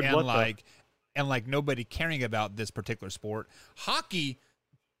and nobody caring about this particular sport, hockey.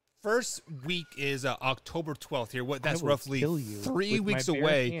 First week is October 12th here. That's roughly 3 weeks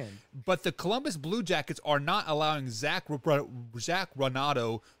away. But the Columbus Blue Jackets are not allowing Zach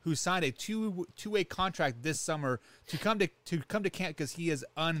Ronaldo, who signed a two-way contract this summer, to come to camp because he is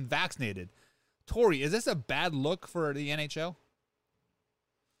unvaccinated. Tori, is this a bad look for the NHL?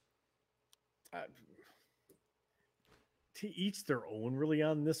 To each their own, really,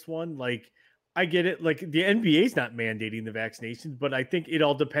 on this one. Like, I get it. Like, the NBA is not mandating the vaccinations, but I think it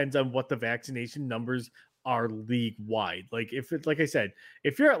all depends on what the vaccination numbers are league wide. Like, like I said,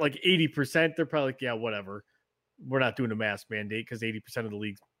 if you're at like 80%, they're probably like, yeah, whatever. We're not doing a mask mandate because 80% of the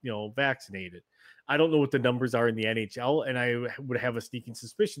league's, vaccinated. I don't know what the numbers are in the NHL, and I would have a sneaking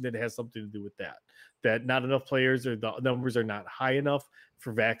suspicion that it has something to do with that not enough players, or the numbers are not high enough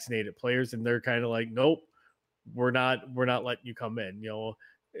for vaccinated players. And they're kind of like, nope, we're not letting you come in.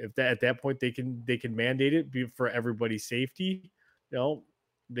 If at that point they can mandate it for everybody's safety,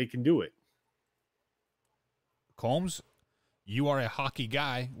 they can do it. Combs, you are a hockey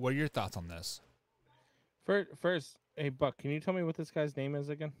guy. What are your thoughts on this? First, hey Buck, can you tell me what this guy's name is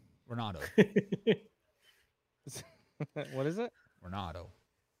again? Ronaldo. What is it? Ronaldo.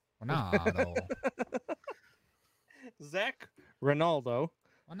 Zach Ronaldo.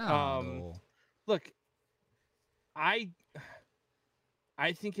 Look, I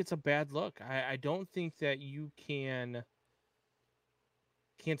think it's a bad look. I don't think that you can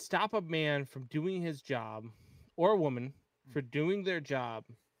stop a man from doing his job, or a woman for doing their job,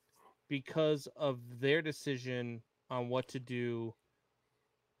 because of their decision on what to do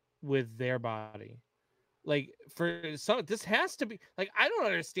with their body. Like, for some, this has to be like, I don't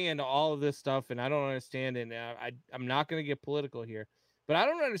understand all of this stuff, and I don't understand, and I'm not going to get political here, but I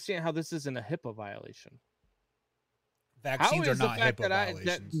don't understand how this isn't a HIPAA violation. Vaccines are not HIPAA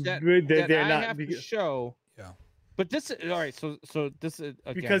violations. That I have to show. Yeah. But this, all right. So this is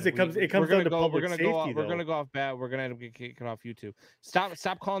again, because it comes down to public safety. We're gonna go off bad. We're gonna end up getting kicked off YouTube.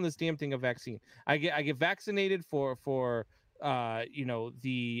 Stop calling this damn thing a vaccine. I get vaccinated for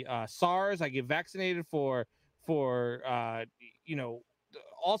the SARS. I get vaccinated for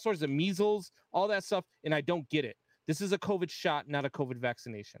all sorts of measles, all that stuff, and I don't get it. This is a COVID shot, not a COVID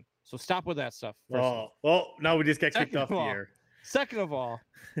vaccination. So stop with that stuff. Well, now we just got kicked off the air. Second of all,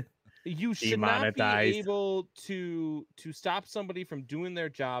 you should not be able to stop somebody from doing their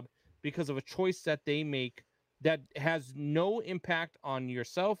job because of a choice that they make that has no impact on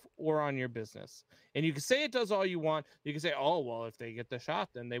yourself or on your business. And you can say it does all you want. You can say, oh, well, if they get the shot,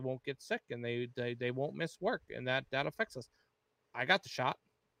 then they won't get sick and they won't miss work, and that affects us. I got the shot.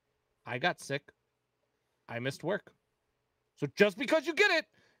 I got sick. I missed work. So just because you get it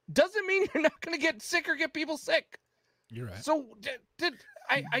doesn't mean you're not going to get sick or get people sick. You're right. So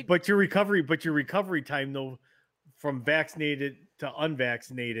But your recovery time though, from vaccinated to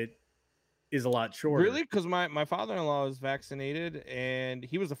unvaccinated, is a lot shorter. Really? Because my father-in-law is vaccinated, and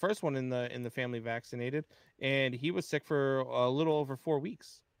he was the first one in the family vaccinated, and he was sick for a little over 4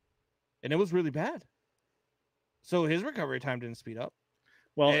 weeks, and it was really bad. So his recovery time didn't speed up.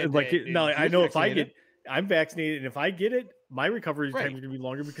 Well, I know vaccinated. I'm vaccinated, and if I get it, my recovery time is going to be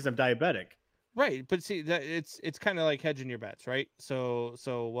longer because I'm diabetic. Right, but see that it's kind of like hedging your bets, right? So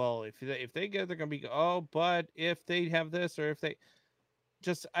well, if they get it, they're going to be but if they have this or if they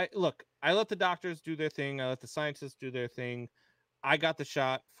I let the doctors do their thing, I let the scientists do their thing. I got the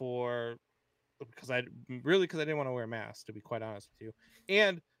shot because I didn't want to wear a mask, to be quite honest with you,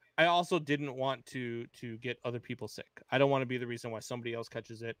 and I also didn't want to get other people sick. I don't want to be the reason why somebody else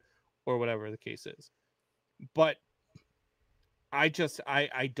catches it or whatever the case is. But I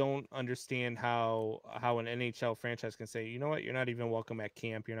don't understand how an NHL franchise can say, you know what, you're not even welcome at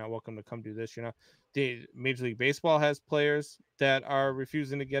camp. You're not welcome to come do this. You're not. Major League Baseball has players that are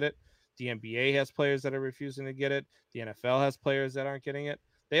refusing to get it. The NBA has players that are refusing to get it. The NFL has players that aren't getting it.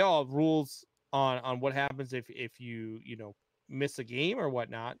 They all have rules on what happens if you miss a game or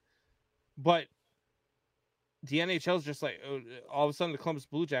whatnot. But the NHL is just like, all of a sudden the Columbus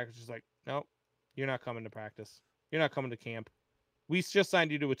Blue Jackets is just like, nope, you're not coming to practice. You're not coming to camp. We just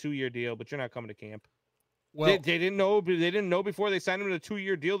signed you to a 2-year deal, but you're not coming to camp. Well, they didn't know. They didn't know before they signed him to a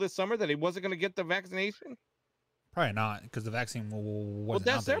 2-year deal this summer that he wasn't going to get the vaccination. Probably not, because the vaccine wasn't. Well,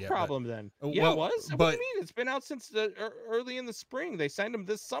 that's their yet, problem then. Well, yeah, it was. But, what do you mean? It's been out since early in the spring. They signed him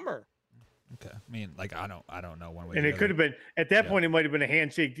this summer. Okay, I mean, like I don't know one way. And it could have been at that point. It might have been a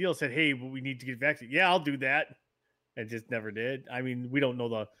handshake deal. Said, "Hey, we need to get vaccinated." Yeah, I'll do that. And just never did. I mean, we don't know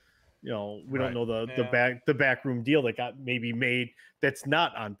don't know the backroom deal that got maybe made that's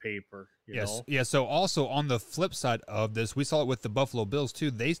not on paper. You know? Yeah. So also on the flip side of this, we saw it with the Buffalo Bills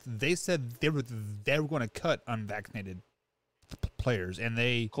too. They said they were going to cut unvaccinated players, and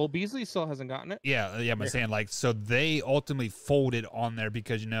Cole Beasley still hasn't gotten it. Yeah. I'm saying so they ultimately folded on there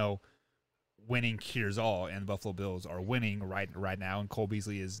because winning cures all, and the Buffalo Bills are winning right now, and Cole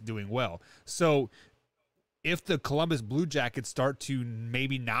Beasley is doing well. So if the Columbus Blue Jackets start to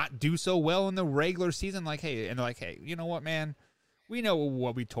maybe not do so well in the regular season, they're like, hey, you know what, man? We know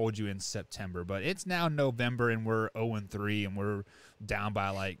what we told you in September, but it's now November and we're 0-3 and we're down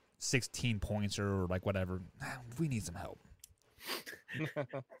by 16 points or whatever. We need some help.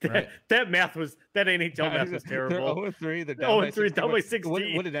 Right? That NHL math was terrible. They're 0-3. They're down by 16.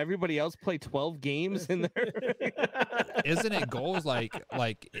 What did everybody else play 12 games in there? Isn't it goals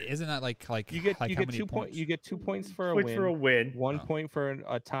isn't that like you get 2 points? You get 2 points for a win. 1 point for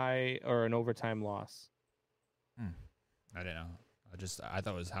a tie or an overtime loss. I didn't know. I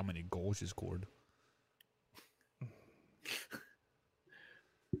thought it was how many goals you scored.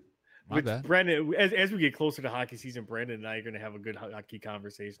 My bad. Brandon, as we get closer to hockey season, Brandon and I are going to have a good hockey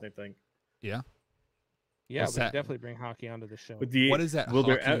conversation, I think. Yeah. Yeah, we definitely bring hockey onto the show. What is that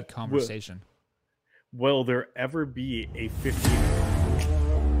hockey conversation? Will there ever be a 15?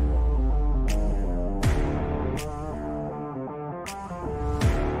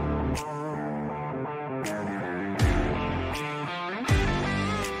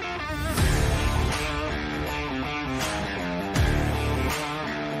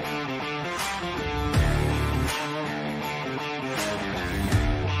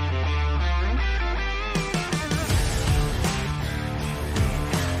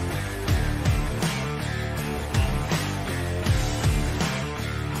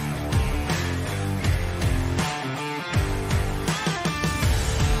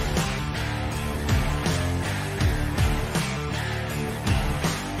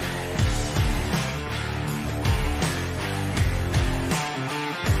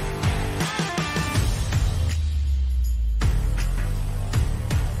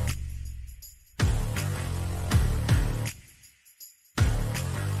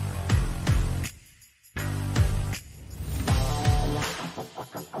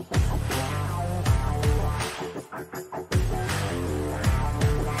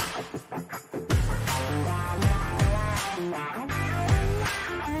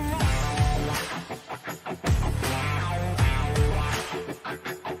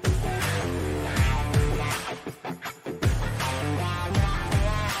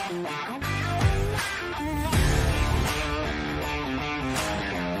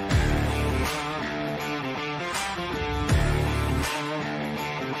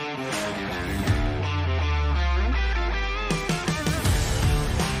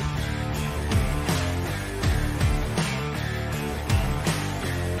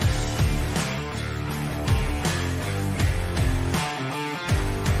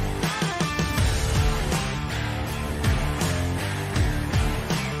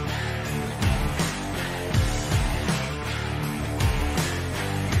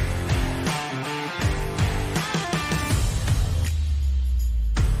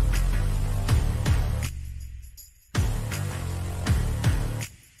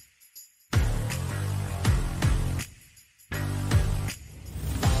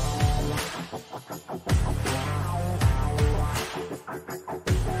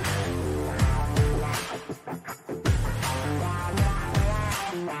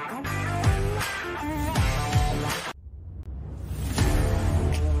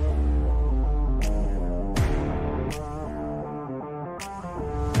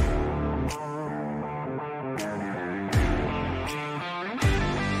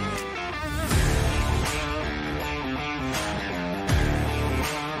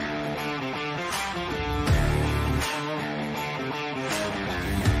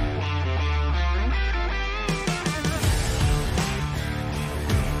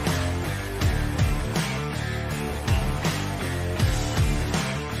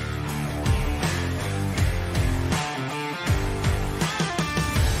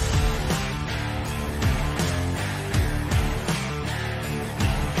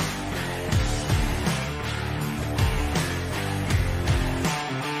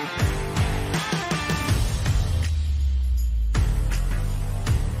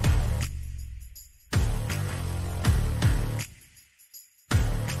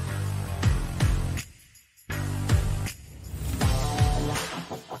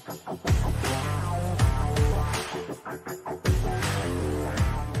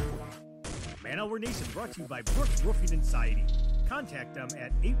 Man-Hour Nation brought to you by Brooks Roofing and Siding. Contact them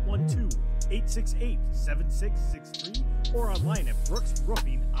at 812-868-7663 or online at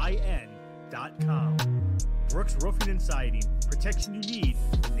brooksroofingin.com. Brooks Roofing and Siding. Protection you need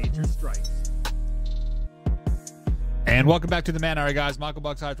when nature strikes. And welcome back to the Man Hour, guys. Michael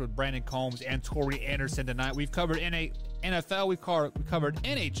Buckheis with Brandon Combs and Tori Anderson tonight. We've covered NFL, we've covered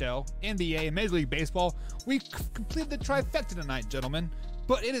NHL, NBA, and Major League Baseball. We completed the trifecta tonight, gentlemen.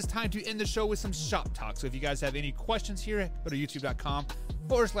 But it is time to end the show with some shop talk. So if you guys have any questions here, go to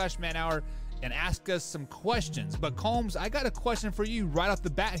youtube.com/Man Hour and ask us some questions. But Combs, I got a question for you right off the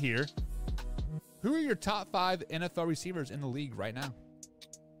bat here. Who are your top 5 NFL receivers in the league right now?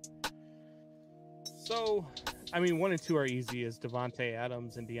 So, I mean, 1 and 2 are easy, as Devontae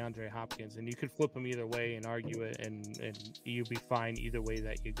Adams and DeAndre Hopkins, and you could flip them either way and argue it, and you'd be fine either way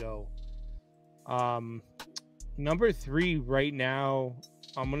that you go. Number 3 right now,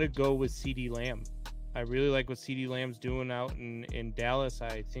 I'm going to go with CeeDee Lamb. I really like what CeeDee Lamb's doing out in Dallas.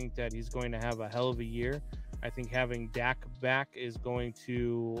 I think that he's going to have a hell of a year. I think having Dak back is going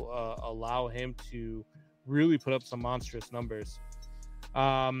to allow him to really put up some monstrous numbers.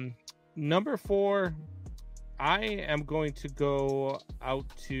 Number 4, I am going to go out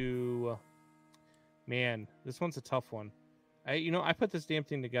to, man, this one's a tough one. I put this damn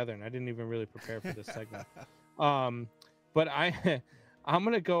thing together and I didn't even really prepare for this segment. But I'm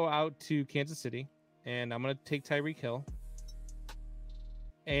going to go out to Kansas City and I'm going to take Tyreek Hill.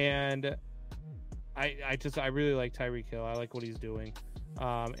 And I really like Tyreek Hill. I like what he's doing.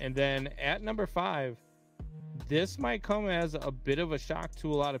 And then at number 5, this might come as a bit of a shock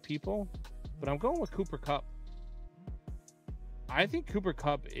to a lot of people, but I'm going with Cooper Kupp. I think Cooper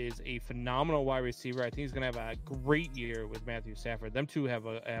Kupp is a phenomenal wide receiver. I think he's going to have a great year with Matthew Stafford. Them two have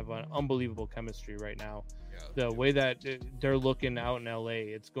an unbelievable chemistry right now. Yeah, the way that they're looking out in LA,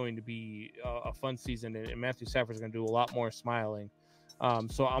 it's going to be a fun season, and Matthew Stafford's going to do a lot more smiling.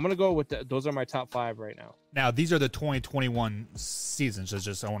 So I'm going to go with those are my top 5 right now. Now, these are the 2021 seasons. I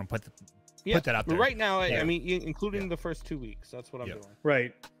want to put that out there. Right now, I mean, including the first 2 weeks. That's what I'm doing.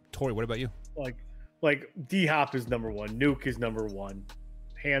 Right. Tori, what about you? Like D-Hop is number 1. Nuke is number 1.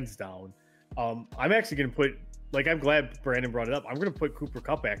 Hands down. I'm actually going to put, I'm glad Brandon brought it up. I'm going to put Cooper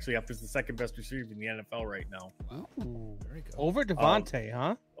Kupp actually up as the second best receiver in the NFL right now. Ooh, very good. Over Devontae,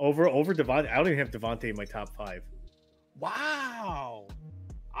 huh? Over Devontae. I don't even have Devontae in my top 5. Wow.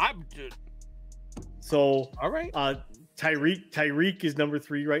 So, all right. Tyreek is number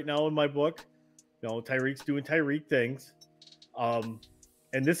 3 right now in my book. Tyreek's doing Tyreek things. And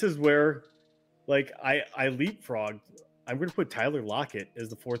this is where, I leapfrogged. I'm going to put Tyler Lockett as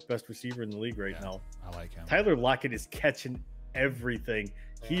the 4th best receiver in the league right now. I like him. Tyler Lockett is catching everything.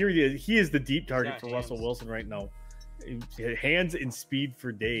 Yeah. He is the deep target for Russell Wilson right now. Hands and speed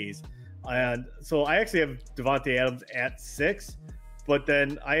for days. And so I actually have Devontae Adams at 6, but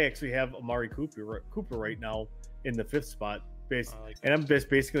then I actually have Amari Cooper right now in the 5th spot. And I'm just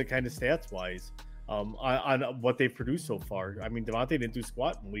basically kind of stats wise on what they've produced so far. I mean, Devontae didn't do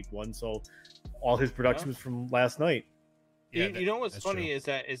squat in week 1, so all his production was from last night. Yeah, you know what's funny is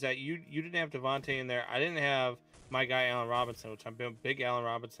that you didn't have Devontae in there. I didn't have my guy Allen Robinson, which I'm a big Allen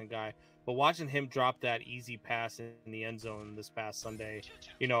Robinson guy. But watching him drop that easy pass in the end zone this past Sunday,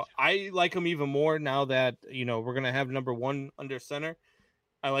 I like him even more now that, we're going to have number 1 under center.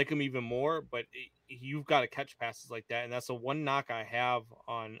 I like him even more, but you've got to catch passes like that. And that's the one knock I have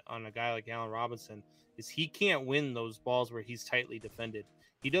on a guy like Allen Robinson is he can't win those balls where he's tightly defended.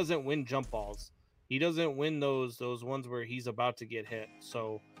 He doesn't win jump balls. He doesn't win those ones where he's about to get hit.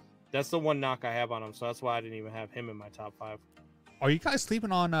 So that's the one knock I have on him. So that's why I didn't even have him in my top 5. Are you guys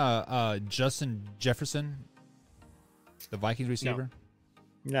sleeping on Justin Jefferson, the Vikings receiver?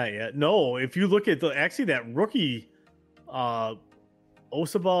 No. Not yet. No, if you look at that rookie Osaba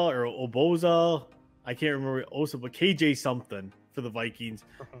or Oboza, I can't remember Osaba, KJ something for the Vikings.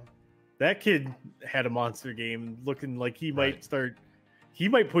 That kid had a monster game, looking like he might start. He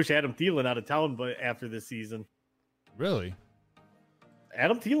might push Adam Thielen out of town, but after this season. Really?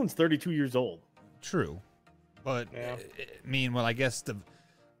 Adam Thielen's 32 years old. True. But, I guess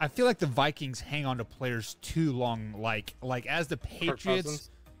I feel like the Vikings hang on to players too long. Like as the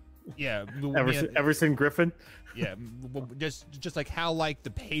Patriots. Yeah. Everson Griffin. Yeah. Just like how, the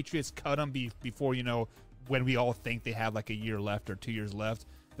Patriots cut them before, when we all think they have, a year left or 2 years left.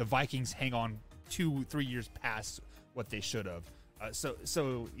 The Vikings hang on 2-3 years past what they should have.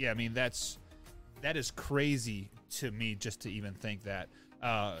 So yeah, that is crazy to me just to even think that.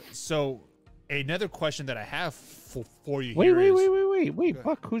 So another question that I have for you here is... Wait,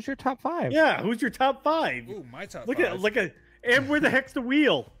 Buck, who's your top 5? Yeah, who's your top 5? Ooh, my top 5. Look at and where the heck's the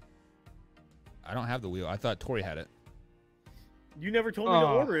wheel? I don't have the wheel. I thought Tori had it. You never told me to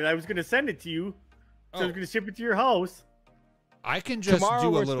order it. I was going to send it to you. So I was going to ship it to your house. I can just Tomorrow do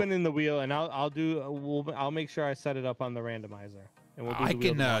a we're little. spinning the wheel, and I'll make sure I set it up on the randomizer. And we'll do I the wheel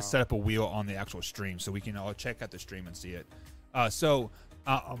can tomorrow. set up a wheel on the actual stream, so we can all check out the stream and see it. I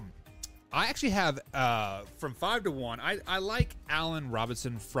actually have from 5 to 1. I like Allen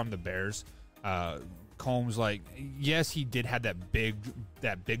Robinson from the Bears. Combs, like, yes, he did have that big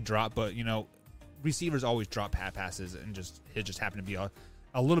drop, but receivers always drop passes, and it just happened to be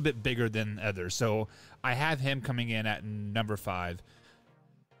a little bit bigger than others. So I have him coming in at number 5.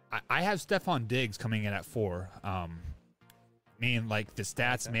 I have Stephon Diggs coming in at 4. Meaning, like, the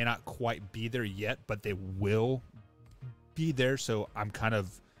stats may not quite be there yet, but they will be there. So I'm kind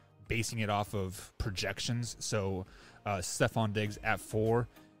of basing it off of projections. So Stephon Diggs at 4.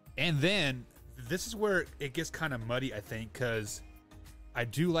 And then this is where it gets kind of muddy, I think, because I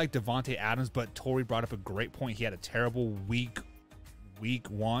do like Devontae Adams, but Tori brought up a great point. He had a terrible week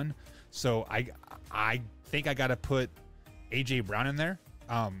 1. So I think I got to put A.J. Brown in there.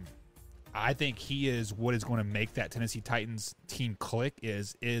 I think he is what is going to make that Tennessee Titans team click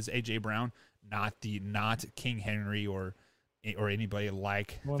is A.J. Brown, not King Henry or anybody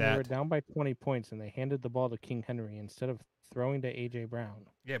like that. They were down by 20 points, and they handed the ball to King Henry instead of throwing to A.J. Brown.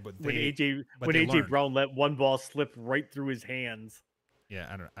 Yeah, but when A.J. Brown let one ball slip right through his hands.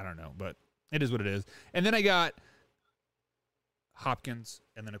 Yeah, I don't know, but it is what it is. And then I got Hopkins,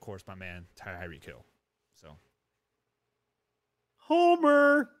 and then of course my man Tyreek Hill. So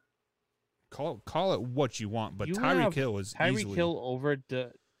Homer. Call it what you want, but Tyreek Hill is Tyreek Hill over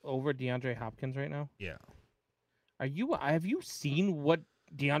DeAndre Hopkins right now. Yeah. Have you seen what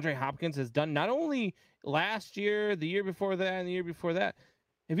DeAndre Hopkins has done? Not only last year, the year before that, and the year before that.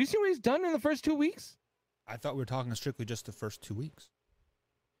 Have you seen what he's done in the first 2 weeks? I thought we were talking strictly just the first 2 weeks.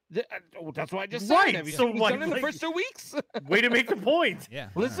 That's what I just right. said. Have you seen what he's done in the first 2 weeks? Way to make the point. Yeah.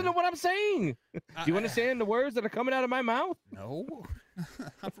 Listen to what I'm saying. Do you understand the words that are coming out of my mouth? No.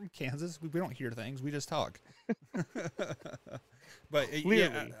 I'm from Kansas. We don't hear things. We just talk. But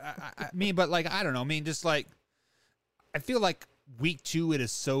Clearly. yeah, but like, I don't know. I mean, just like, I feel like week 2, it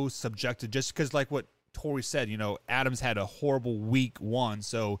is so subjective just because, like what Tori said, Adams had a horrible week 1.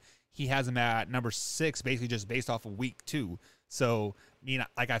 So he has him at number 6, basically just based off of week 2. So,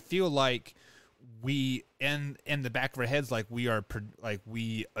 I feel like we in the back of our heads, like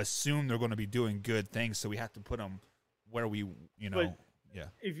we assume they're going to be doing good things. So we have to put them where we, But yeah.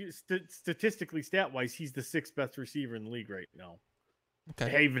 If you statistically, stat wise, he's the 6th best receiver in the league right now.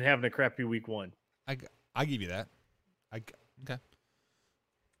 Okay. Even having a crappy week 1. I give you that. Okay.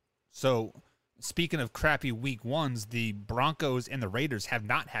 So, speaking of crappy week 1s, the Broncos and the Raiders have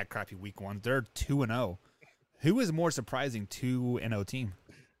not had crappy week 1s. They're 2-0. Who is more surprising 2-0 team?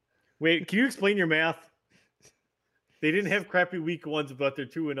 Wait, can you explain your math? They didn't have crappy week 1s, but they're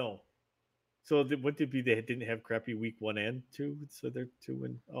 2-0. So what did be? They didn't have crappy week 1 and 2, so they're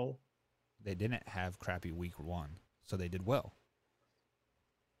 2-0. They didn't have crappy week 1, so they did well.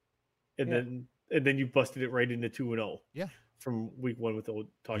 And then you busted it right into 2-0. Yeah, from week 1 with the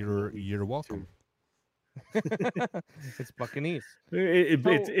talking. You're welcome. It's Buccaneers.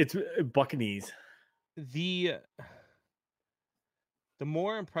 It's Buccaneers. The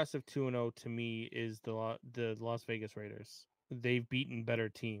more impressive 2-0 to me is the Las Vegas Raiders. They've beaten better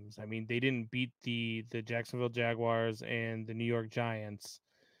teams. I mean, they didn't beat the Jacksonville Jaguars and the New York Giants.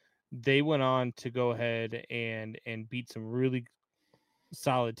 They went on to go ahead and beat some really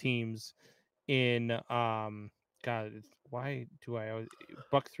solid teams in God, why do I always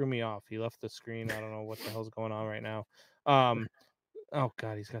Buck threw me off. He left the screen. I don't know what the hell's going on right now. Oh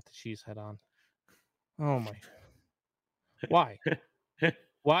God, he's got the cheese head on. Oh my. Why?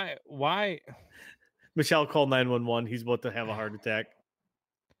 Michelle called 911. He's about to have a heart attack.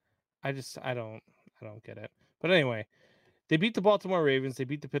 I don't get it. But anyway, they beat the Baltimore Ravens. They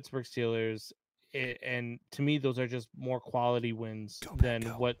beat the Pittsburgh Steelers. And to me, those are just more quality wins than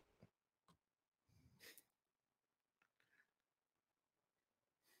what.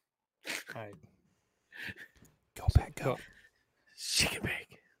 All right. Go. Shake and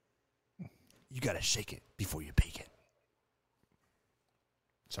bake. You got to shake it before you bake it.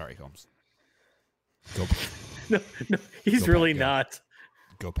 Sorry, Holmes. Go. No, he's go really Pat, not.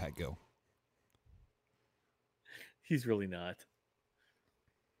 Go, Pat, go. He's really not.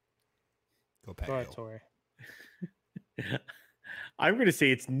 Go, Pat, go. Ahead, go. Tori. I'm going to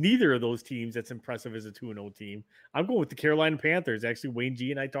say it's neither of those teams that's impressive as a 2-0 team. I'm going with the Carolina Panthers. Actually, Wayne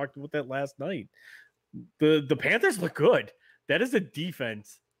G and I talked about that last night. The Panthers look good. That is a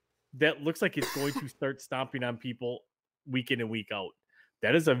defense that looks like it's going to start stomping on people week in and week out.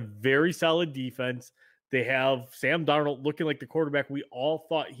 That is a very solid defense. They have Sam Darnold looking like the quarterback we all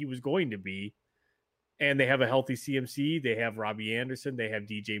thought he was going to be. And they have a healthy CMC. They have Robbie Anderson. They have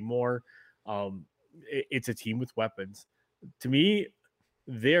DJ Moore. It's a team with weapons. To me,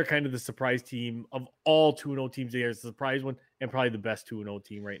 they're kind of the surprise team of all 2-0 teams. They're the surprise one and probably the best 2-0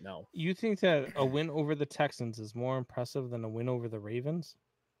 team right now. You think that a win over the Texans is more impressive than a win over the Ravens,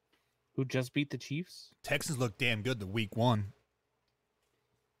 who just beat the Chiefs? Texans look damn good the week 1.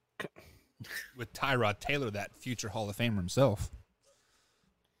 With Tyrod Taylor, that future Hall of Famer himself.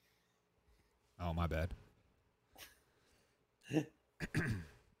 Oh, my bad.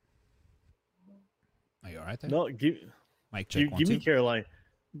 Are you all right there? No, Mike, check give me Carolina.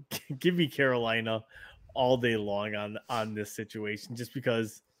 Give me Carolina all day long on this situation, just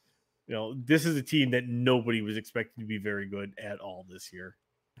because this is a team that nobody was expecting to be very good at all this year.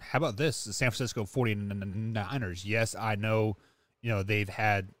 How about this? The San Francisco 49ers. Yes, I know, they've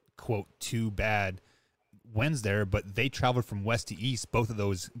had, quote, 2 bad wins there, but they traveled from west to east both of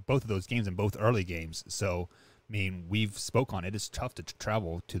those games and both early games. So, I mean, we've spoke on it. It's tough to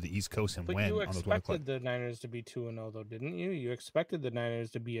travel to the East Coast and win. But you on those expected the Niners to be 2-0, though, didn't you? You expected the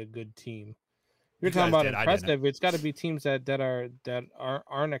Niners to be a good team. You're talking about impressive. It's got to be teams that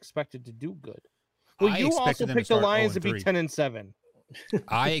aren't expected to do good. Well, you also picked the Lions to be 10-7.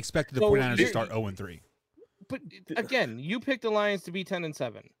 I expected the 49ers to start 0-3. But again, you picked the Lions to be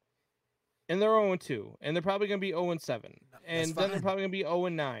 10-7. And they're 0-2, and they're probably going to be 0-7, and then they're probably going to be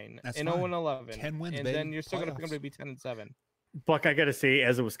 0-9 and 0-11. 10 wins, and baby. then you're still going to pick them to be 10-7. Buck, I got to say,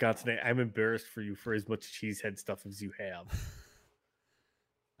 as a Wisconsinite, I'm embarrassed for you for as much cheesehead stuff as you have.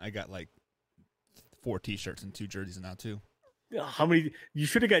 I got like 4 T-shirts and 2 jerseys now too. How many? You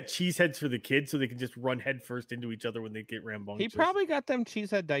should have got cheeseheads for the kids so they can just run headfirst into each other when they get rambunctious. He probably got them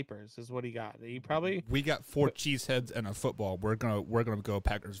cheesehead diapers, is what he got. We got 4 cheeseheads and a football. We're gonna go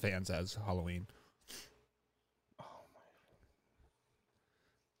Packers fans as Halloween. Oh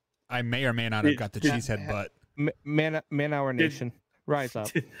my! I may or may not have got the cheesehead butt. Man Hour Nation, rise up.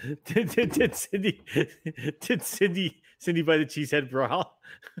 Did Cindy buy the cheesehead bra?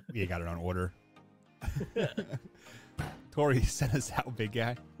 We got it on order. Tori, sent us out, big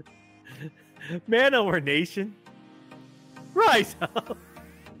guy. Man Hour Nation, rise up.